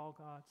God. We're all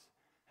gods.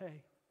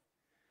 Hey.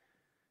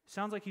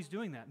 Sounds like he's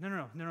doing that.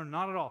 No,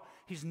 not at all.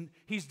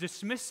 He's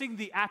dismissing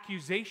the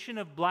accusation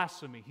of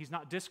blasphemy. He's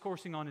not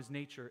discoursing on his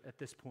nature at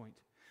this point.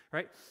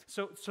 Right?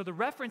 So the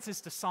reference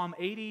is to Psalm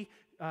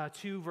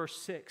 82, verse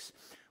 6,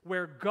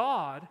 where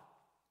God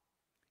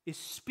is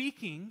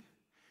speaking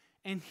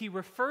and he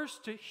refers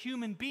to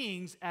human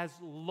beings as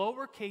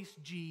lowercase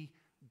g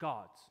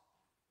gods.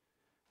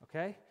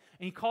 Okay?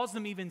 And he calls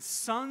them even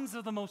sons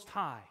of the Most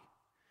High.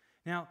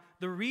 Now,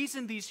 the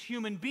reason these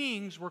human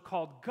beings were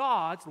called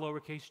gods,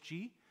 lowercase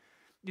g,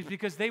 is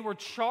because they were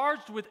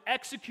charged with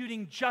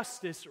executing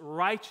justice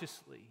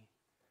righteously,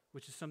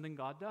 which is something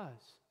God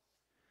does.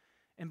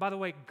 And by the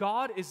way,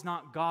 God is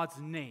not God's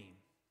name.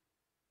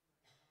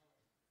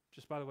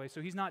 Just by the way,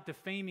 so he's not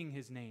defaming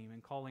his name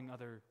and calling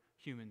other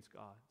humans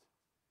gods.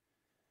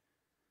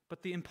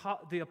 But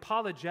the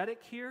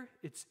apologetic here,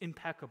 it's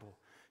impeccable.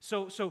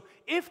 So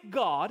if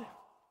God,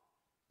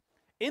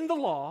 in the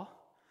law,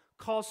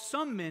 calls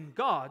some men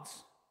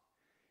gods,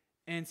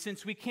 and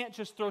since we can't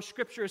just throw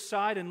Scripture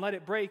aside and let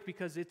it break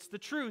because it's the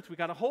truth, we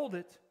got to hold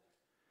it,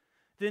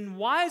 then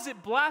why is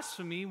it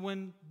blasphemy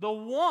when the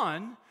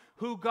one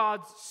who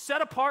God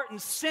set apart and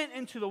sent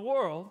into the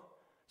world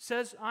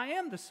says, I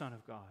am the Son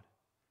of God.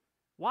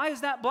 Why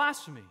is that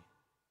blasphemy?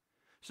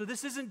 So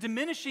this isn't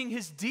diminishing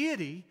his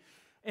deity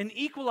and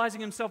equalizing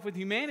himself with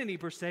humanity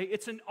per se.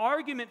 It's an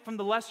argument from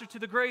the lesser to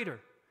the greater.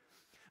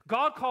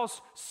 God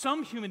calls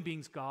some human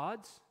beings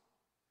gods.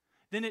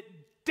 Then it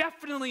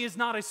definitely is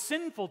not a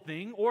sinful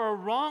thing or a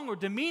wrong or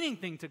demeaning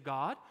thing to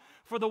God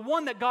for the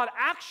one that God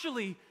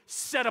actually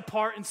set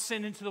apart and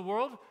sent into the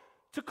world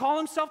to call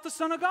himself the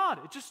Son of God.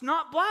 It's just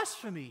not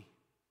blasphemy.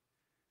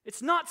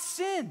 It's not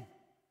sin.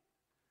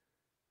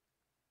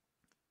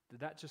 Did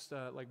that just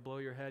blow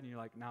your head and you're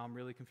like, now I'm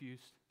really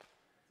confused?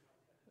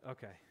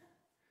 Okay.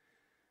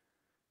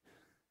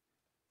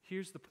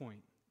 Here's the point.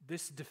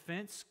 This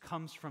defense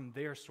comes from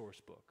their source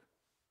book,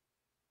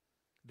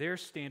 their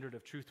standard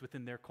of truth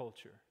within their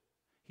culture.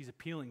 He's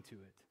appealing to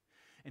it.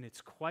 And it's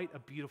quite a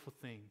beautiful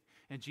thing.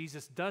 And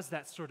Jesus does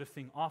that sort of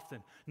thing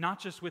often, not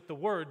just with the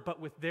word, but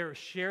with their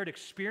shared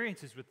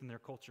experiences within their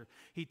culture.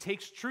 He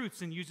takes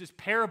truths and uses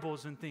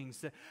parables and things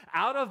that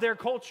out of their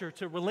culture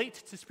to relate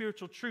to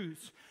spiritual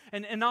truths.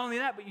 And not only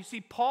that, but you see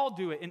Paul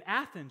do it in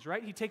Athens,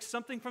 right? He takes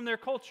something from their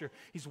culture.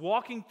 He's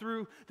walking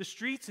through the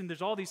streets and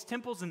there's all these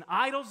temples and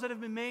idols that have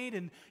been made.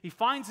 And he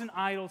finds an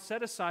idol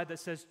set aside that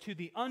says, to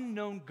the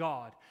unknown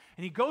God.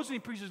 And he goes and he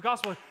preaches the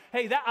gospel.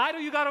 Hey, that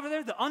idol you got over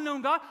there, the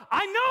unknown God,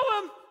 I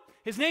know him.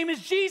 His name is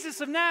Jesus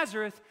of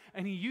Nazareth,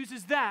 and he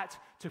uses that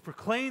to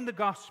proclaim the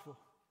gospel.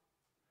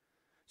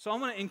 So I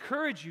want to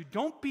encourage you,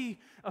 don't be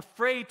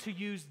afraid to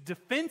use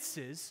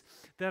defenses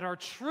that are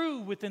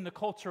true within the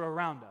culture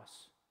around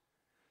us.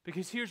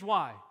 Because here's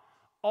why.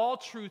 All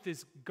truth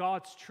is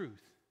God's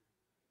truth.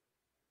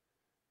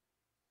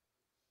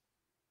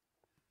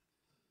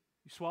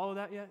 You swallow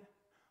that yet?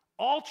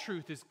 All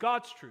truth is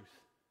God's truth.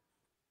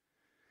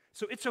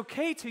 So it's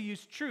okay to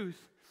use truth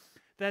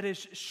that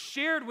is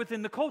shared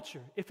within the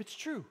culture, if it's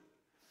true.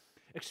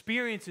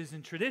 Experiences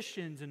and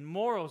traditions and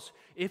morals,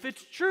 if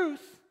it's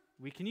truth,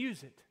 we can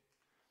use it.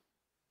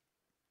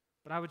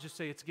 But I would just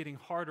say it's getting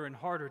harder and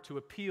harder to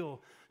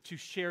appeal to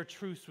share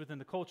truths within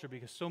the culture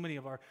because so many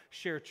of our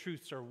shared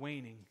truths are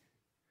waning.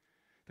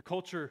 The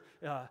culture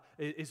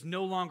is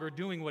no longer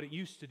doing what it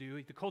used to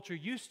do. The culture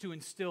used to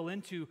instill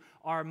into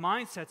our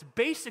mindsets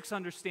basic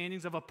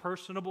understandings of a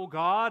personable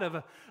God,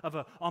 of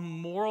a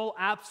moral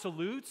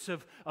absolutes,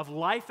 of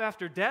life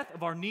after death,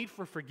 of our need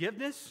for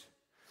forgiveness.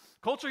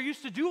 Culture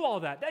used to do all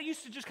that. That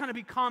used to just kind of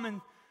be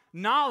common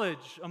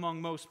knowledge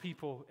among most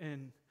people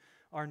in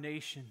our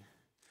nation.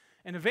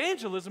 And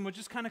evangelism was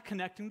just kind of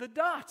connecting the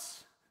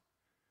dots.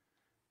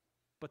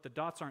 But the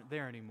dots aren't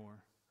there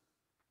anymore.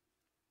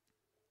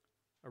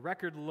 A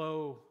record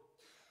low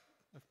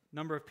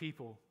number of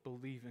people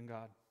believe in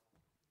God,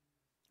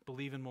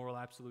 believe in moral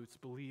absolutes,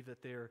 believe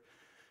that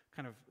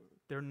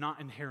they're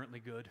not inherently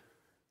good.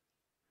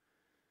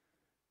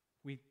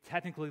 We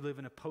technically live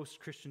in a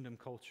post-Christendom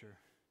culture,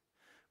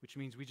 which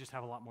means we just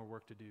have a lot more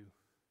work to do.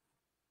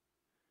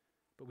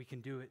 But we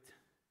can do it,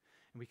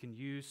 and we can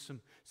use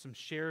some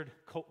shared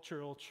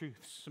cultural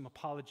truths, some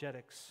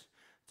apologetics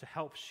to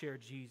help share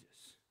Jesus.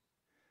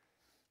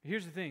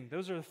 Here's the thing,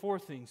 those are the four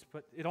things,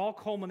 but it all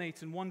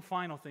culminates in one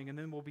final thing, and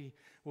then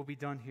we'll be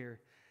done here.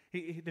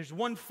 There's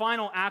one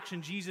final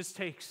action Jesus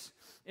takes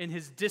in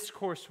his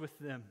discourse with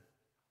them.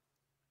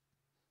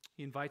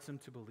 He invites them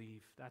to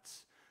believe.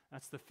 That's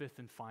the fifth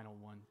and final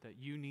one, that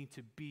you need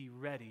to be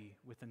ready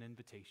with an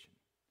invitation.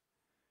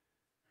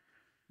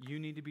 You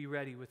need to be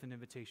ready with an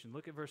invitation.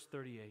 Look at verse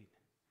 38.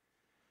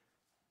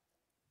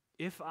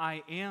 If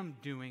I am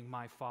doing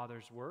my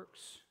Father's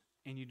works,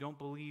 and you don't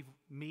believe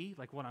me,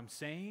 like what I'm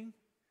saying,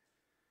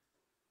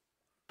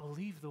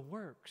 believe the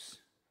works.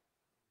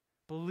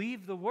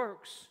 Believe the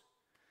works.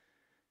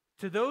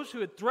 To those who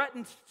had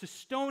threatened to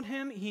stone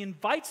him, he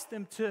invites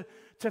them to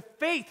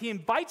faith. He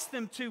invites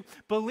them to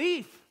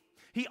belief.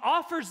 He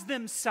offers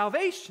them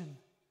salvation.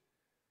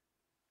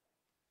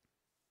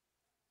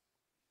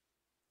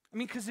 I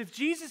mean, because if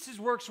Jesus'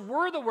 works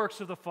were the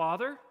works of the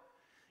Father,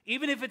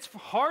 even if it's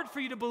hard for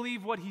you to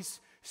believe what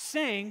he's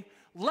saying,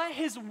 let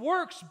his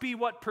works be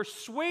what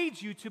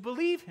persuades you to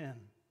believe him.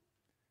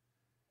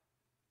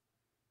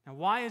 Now,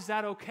 why is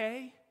that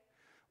okay?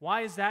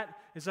 Why is that?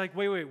 It's like,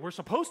 wait, we're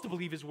supposed to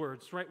believe his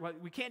words, right?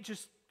 We can't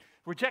just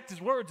reject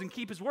his words and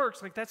keep his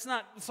works. Like, that's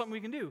not something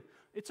we can do.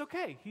 It's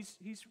okay. He's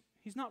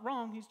not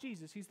wrong. He's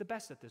Jesus. He's the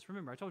best at this.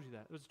 Remember, I told you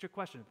that. It was a trick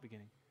question at the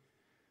beginning.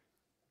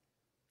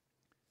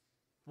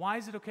 Why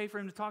is it okay for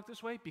him to talk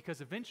this way?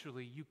 Because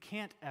eventually you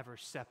can't ever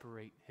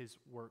separate his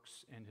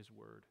works and his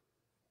word.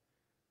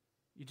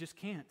 You just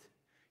can't.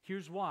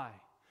 Here's why.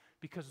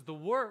 Because the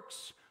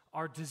works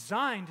are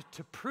designed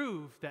to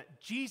prove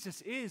that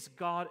Jesus is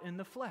God in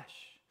the flesh.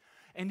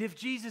 And if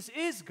Jesus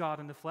is God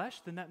in the flesh,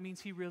 then that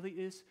means he really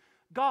is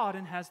God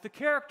and has the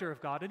character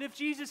of God. And if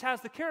Jesus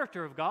has the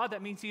character of God,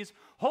 that means he is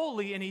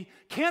holy and he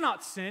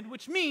cannot sin,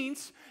 which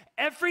means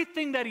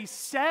everything that he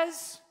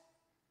says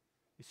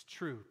is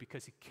true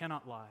because he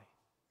cannot lie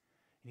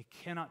and he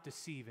cannot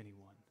deceive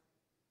anyone.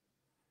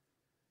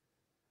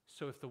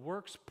 So if the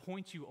works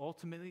point you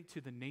ultimately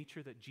to the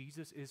nature that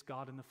Jesus is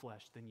God in the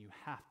flesh, then you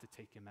have to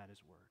take him at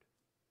his word.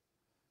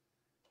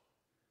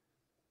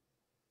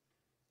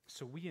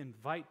 So we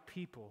invite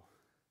people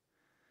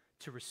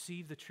to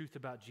receive the truth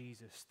about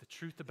Jesus, the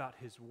truth about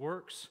his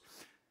works,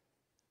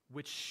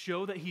 which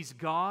show that he's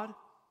God,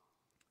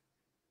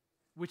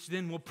 which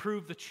then will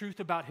prove the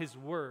truth about his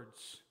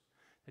words,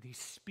 that he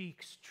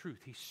speaks truth,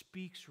 he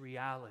speaks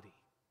reality.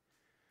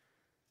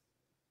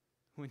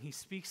 When he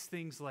speaks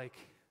things like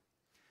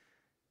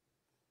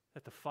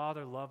that the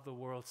Father loved the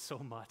world so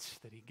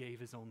much that he gave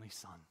his only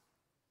Son,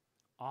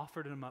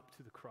 offered him up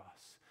to the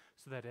cross,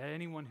 so that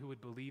anyone who would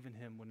believe in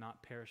him would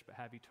not perish but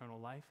have eternal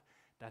life,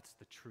 that's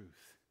the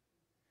truth.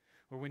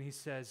 Or when he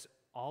says,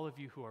 all of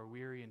you who are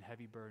weary and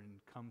heavy burdened,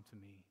 come to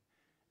me,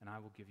 and I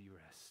will give you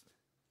rest.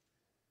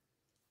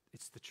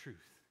 It's the truth.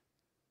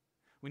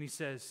 When he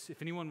says,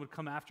 if anyone would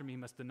come after me, he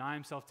must deny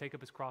himself, take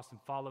up his cross,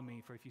 and follow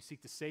me. For if you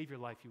seek to save your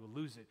life, you will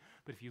lose it.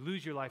 But if you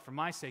lose your life for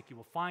my sake, you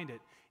will find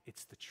it.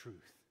 It's the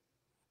truth.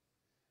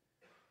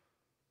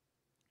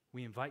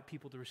 We invite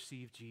people to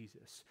receive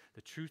Jesus,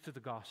 the truth of the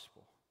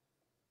gospel.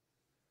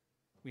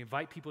 We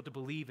invite people to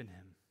believe in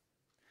him,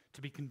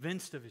 to be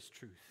convinced of his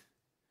truth.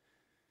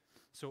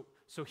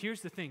 So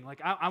here's the thing.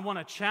 Like, I want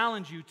to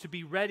challenge you to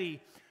be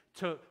ready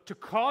to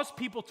cause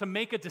people to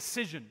make a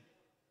decision,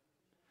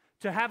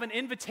 to have an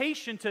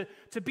invitation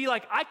to be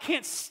like, I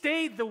can't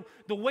stay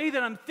the way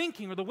that I'm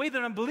thinking or the way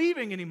that I'm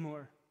believing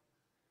anymore.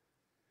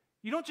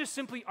 You don't just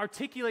simply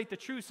articulate the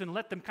truths and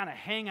let them kind of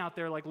hang out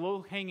there like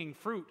low-hanging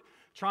fruit,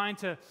 trying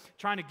to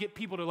get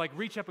people to like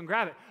reach up and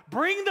grab it.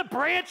 Bring the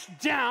branch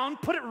down,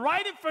 put it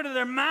right in front of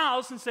their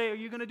mouths and say, are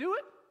you going to do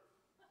it?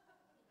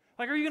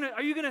 Like, are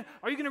you going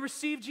to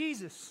receive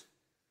Jesus?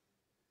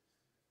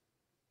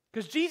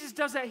 Because Jesus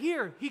does that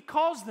here. He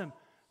calls them,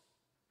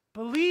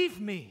 believe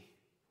me.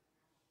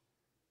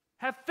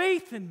 Have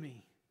faith in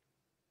me.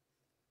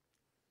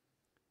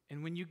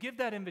 And when you give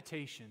that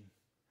invitation,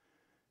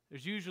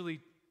 there's usually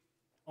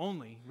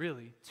only,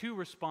 really, two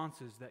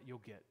responses that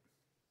you'll get.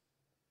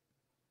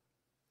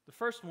 The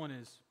first one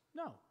is,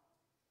 no. It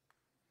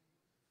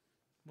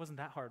wasn't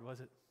that hard, was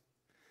it?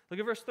 Look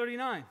at verse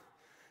 39.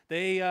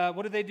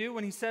 What do they do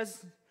when he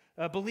says,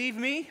 believe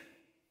me,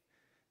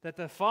 that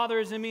the Father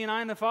is in me and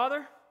I in the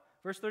Father?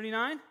 Verse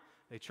 39,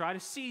 they try to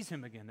seize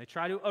him again. They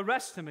try to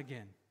arrest him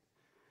again.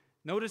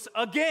 Notice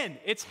again,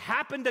 it's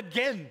happened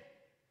again.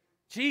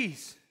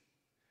 Jeez.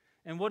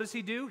 And what does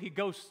he do? He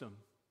ghosts them.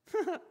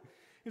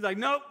 He's like,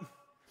 nope.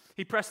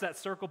 He pressed that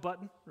circle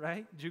button,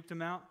 right? Juked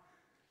him out.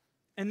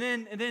 And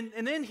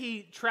then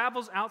he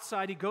travels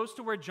outside. He goes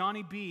to where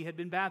Johnny B had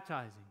been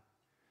baptizing.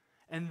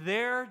 And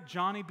there,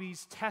 Johnny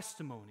B's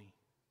testimony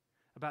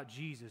about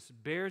Jesus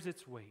bears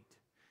its weight,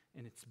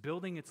 and it's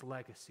building its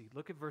legacy.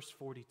 Look at verse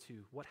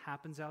 42. What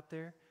happens out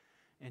there?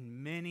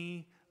 And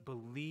many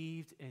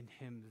believed in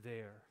him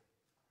there.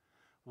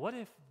 What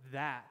if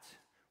that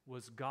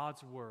was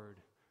God's word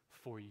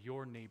for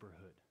your neighborhood?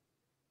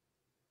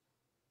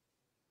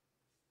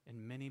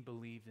 And many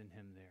believed in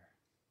him there.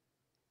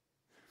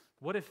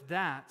 What if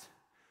that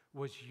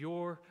was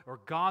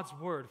God's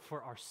word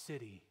for our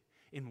city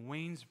in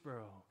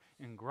Waynesboro,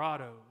 in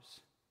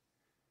Grottoes,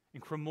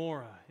 in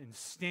Cremora, in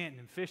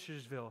Stanton, in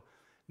Fishersville?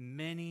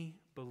 Many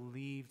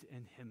believed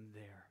in him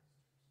there.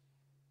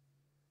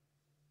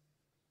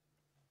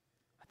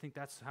 I think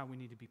that's how we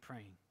need to be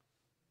praying.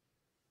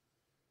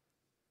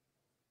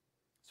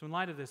 So in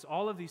light of this,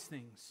 all of these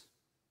things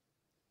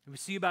we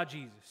see about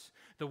Jesus,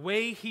 the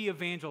way he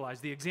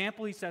evangelized, the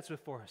example he sets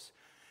before us,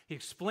 he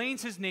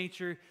explains his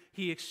nature,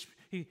 he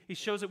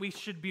shows that we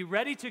should be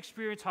ready to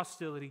experience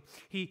hostility.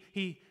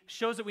 He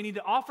shows that we need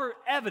to offer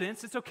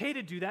evidence. It's okay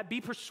to do that.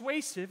 Be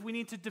persuasive. We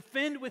need to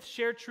defend with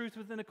shared truth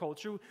within a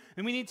culture.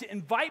 And we need to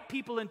invite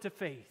people into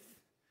faith.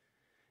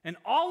 And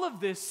all of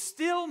this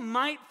still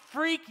might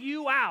freak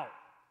you out.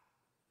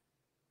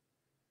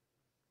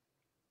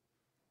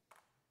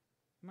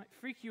 It might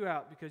freak you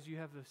out because you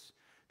have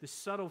this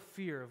subtle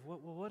fear of,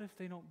 what if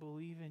they don't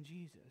believe in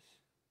Jesus?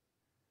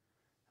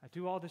 I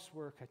do all this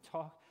work.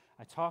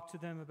 I talk to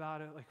them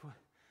about it. Like,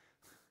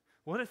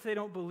 what if they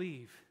don't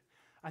believe?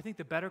 I think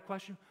the better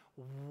question,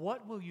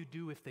 what will you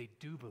do if they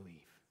do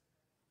believe?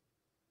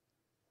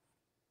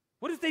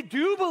 What if they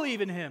do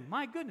believe in him?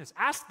 My goodness,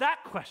 ask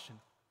that question.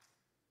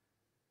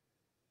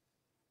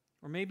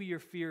 Or maybe your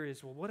fear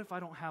is, what if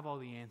I don't have all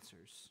the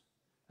answers?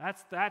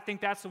 I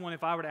think that's the one.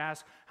 If I were to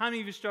ask, how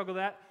many of you struggle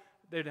with that?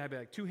 They'd have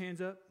like 2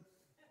 hands up.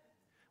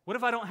 What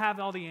if I don't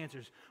have all the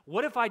answers?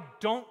 What if I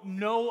don't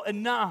know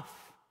enough?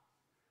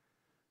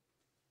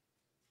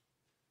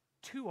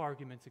 2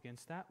 arguments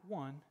against that.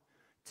 One,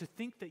 to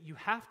think that you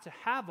have to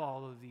have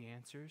all of the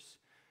answers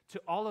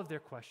to all of their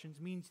questions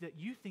means that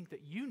you think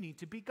that you need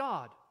to be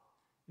God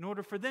in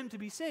order for them to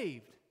be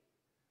saved.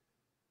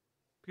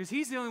 Because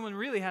he's the only one who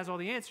really has all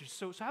the answers.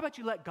 So how about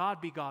you let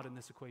God be God in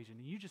this equation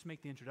and you just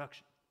make the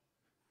introduction?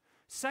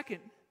 Second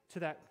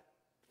to that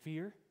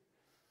fear,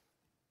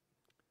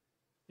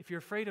 if you're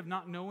afraid of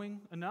not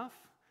knowing enough,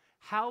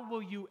 how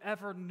will you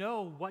ever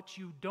know what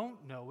you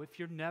don't know if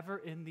you're never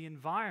in the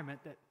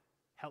environment that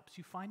helps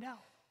you find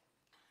out?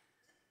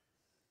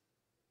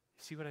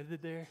 See what I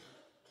did there?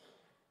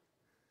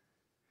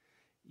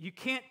 You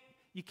can't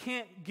you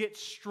can't get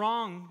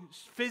strong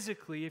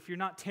physically if you're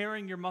not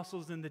tearing your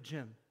muscles in the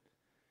gym.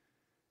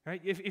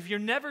 Right? If you're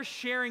never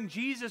sharing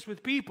Jesus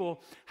with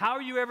people, how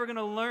are you ever going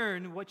to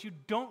learn what you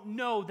don't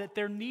know that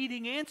they're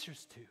needing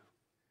answers to?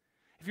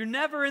 If you're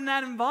never in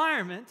that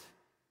environment,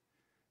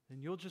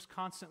 then you'll just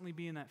constantly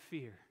be in that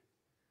fear.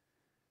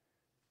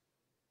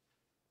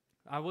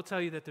 I will tell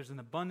you that there's an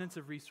abundance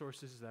of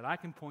resources that I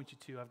can point you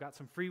to. I've got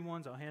some free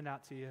ones I'll hand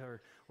out to you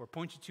or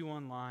point you to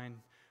online,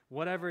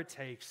 whatever it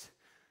takes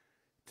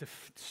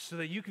so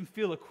that you can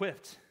feel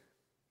equipped.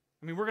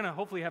 I mean, we're going to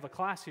hopefully have a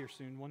class here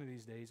soon, one of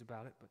these days,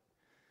 about it.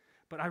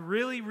 But I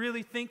really,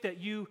 really think that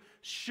you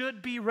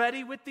should be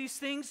ready with these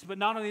things. But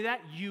not only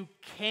that, you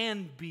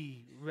can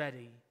be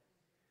ready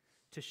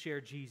to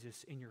share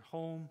Jesus in your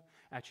home,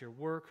 at your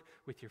work,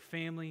 with your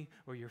family,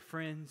 or your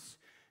friends,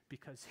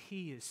 because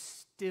He is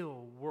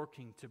still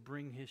working to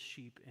bring His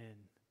sheep in,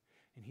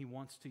 and He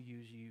wants to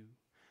use you.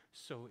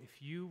 So if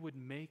you would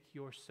make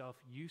yourself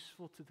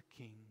useful to the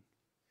King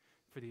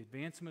for the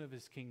advancement of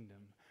His kingdom,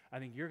 I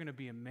think you're going to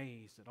be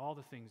amazed at all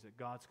the things that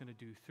God's going to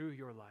do through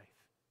your life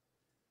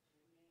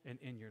and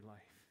in your life.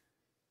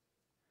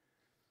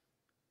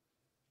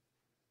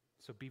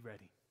 So be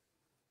ready.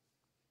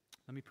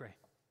 Let me pray.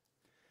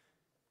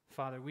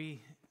 Father,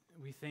 we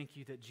thank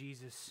you that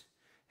Jesus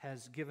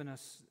has given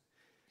us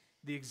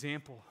the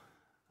example,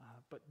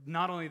 but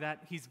not only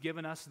that, He's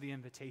given us the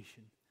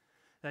invitation,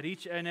 that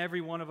each and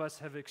every one of us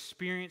have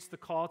experienced the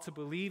call to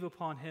believe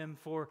upon Him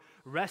for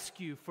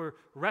rescue, for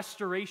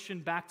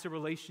restoration back to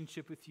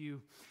relationship with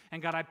you.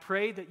 And God, I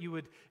pray that you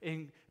would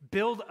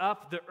build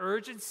up the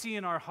urgency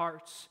in our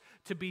hearts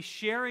to be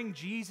sharing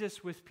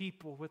Jesus with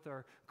people, with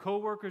our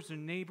coworkers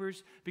and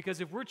neighbors, because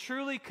if we're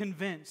truly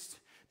convinced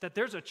that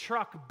there's a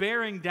truck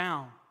bearing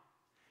down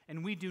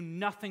and we do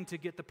nothing to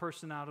get the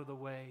person out of the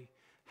way,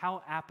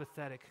 how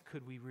apathetic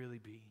could we really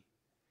be?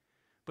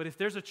 But if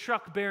there's a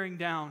truck bearing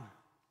down,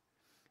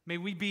 may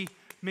we be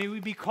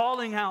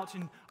calling out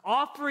and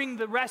offering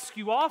the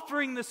rescue,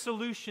 offering the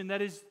solution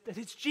that is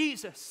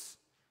Jesus,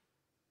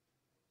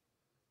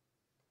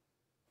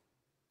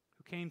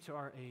 who came to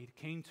our aid,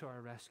 came to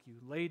our rescue,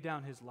 laid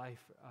down His life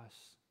for us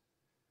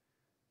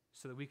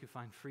so that we could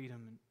find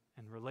freedom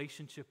and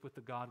relationship with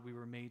the God we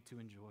were made to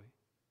enjoy.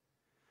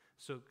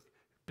 So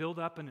build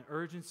up an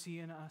urgency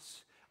in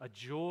us, a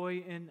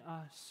joy in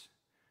us.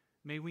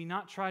 May we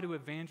not try to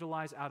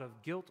evangelize out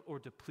of guilt or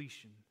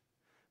depletion,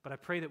 but I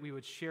pray that we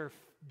would share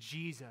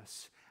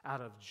Jesus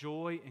out of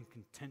joy and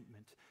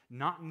contentment,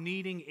 not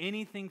needing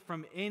anything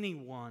from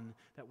anyone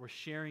that we're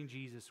sharing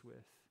Jesus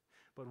with,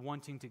 but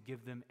wanting to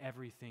give them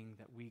everything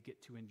that we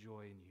get to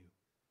enjoy in you.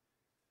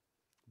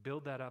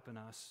 Build that up in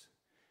us.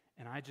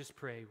 And I just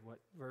pray what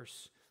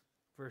verse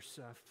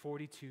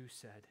 42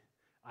 said.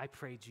 I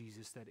pray,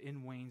 Jesus, that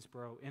in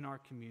Waynesboro, in our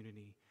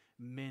community,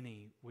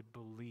 many would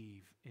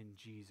believe in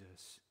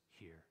Jesus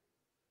here.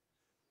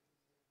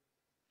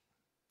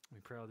 We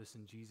pray all this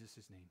in Jesus'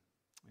 name.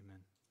 Amen.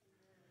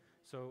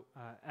 So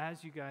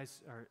as you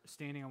guys are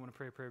standing, I want to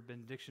pray a prayer of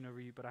benediction over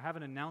you, but I have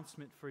an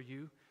announcement for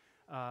you.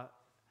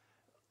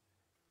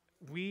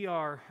 We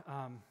are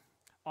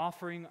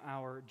offering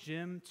our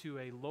gym to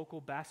a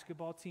local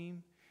basketball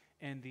team,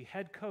 and the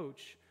head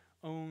coach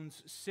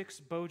owns 6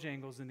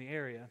 Bojangles in the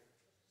area.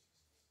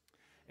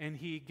 And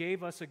he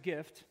gave us a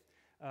gift,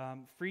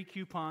 free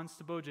coupons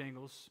to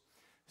Bojangles.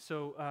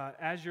 So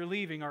as you're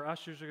leaving, our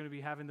ushers are going to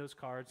be having those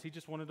cards. He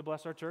just wanted to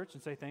bless our church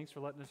and say thanks for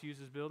letting us use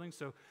his building.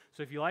 So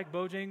if you like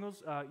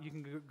Bojangles, you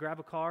can grab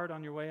a card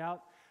on your way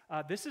out.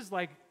 This is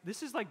like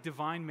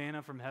divine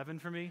manna from heaven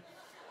for me.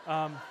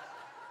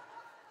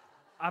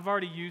 I've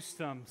already used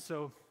some.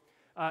 So,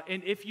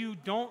 and if you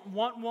don't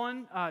want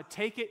one,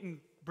 take it and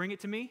bring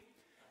it to me,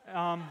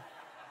 and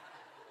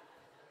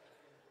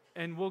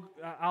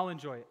I'll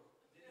enjoy it.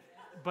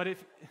 But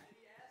if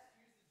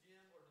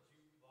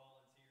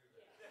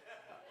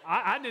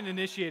I didn't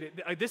initiate it,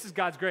 this is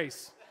God's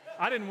grace.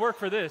 I didn't work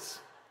for this.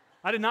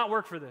 I did not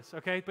work for this.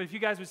 Okay, but if you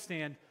guys would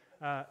stand,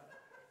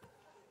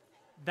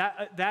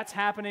 that's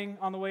happening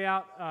on the way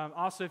out.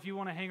 Also, if you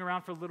want to hang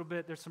around for a little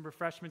bit, there's some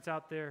refreshments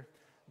out there.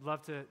 I'd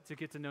love to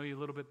get to know you a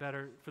little bit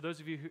better. For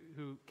those of you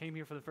who came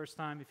here for the first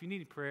time, if you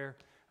need prayer,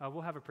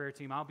 we'll have a prayer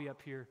team. I'll be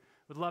up here.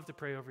 Would love to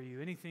pray over you.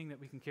 Anything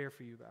that we can care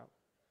for you about.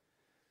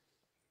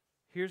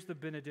 Here's the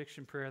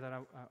benediction prayer that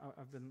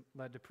I've been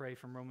led to pray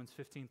from Romans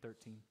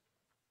 15:13.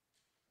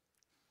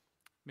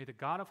 May the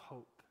God of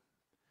hope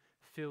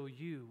fill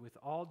you with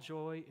all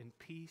joy and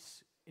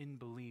peace in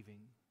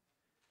believing,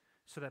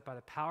 so that by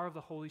the power of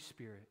the Holy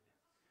Spirit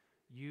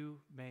you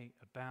may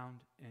abound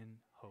in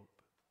hope.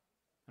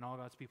 And all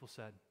God's people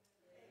said,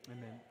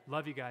 Amen.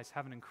 Love you guys.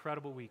 Have an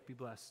incredible week. Be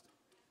blessed.